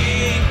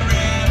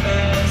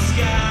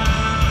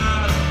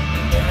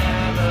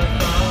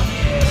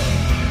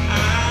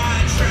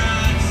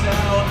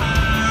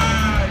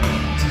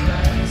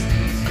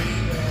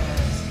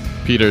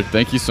 Peter,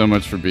 thank you so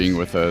much for being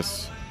with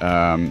us.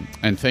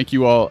 And thank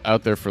you all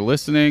out there for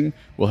listening.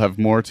 We'll have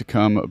more to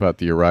come about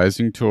the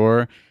Arising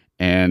Tour.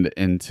 And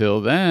until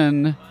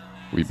then,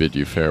 we bid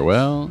you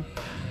farewell.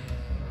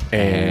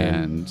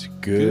 And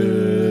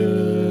good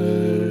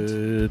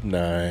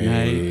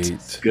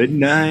night. Good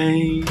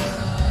night.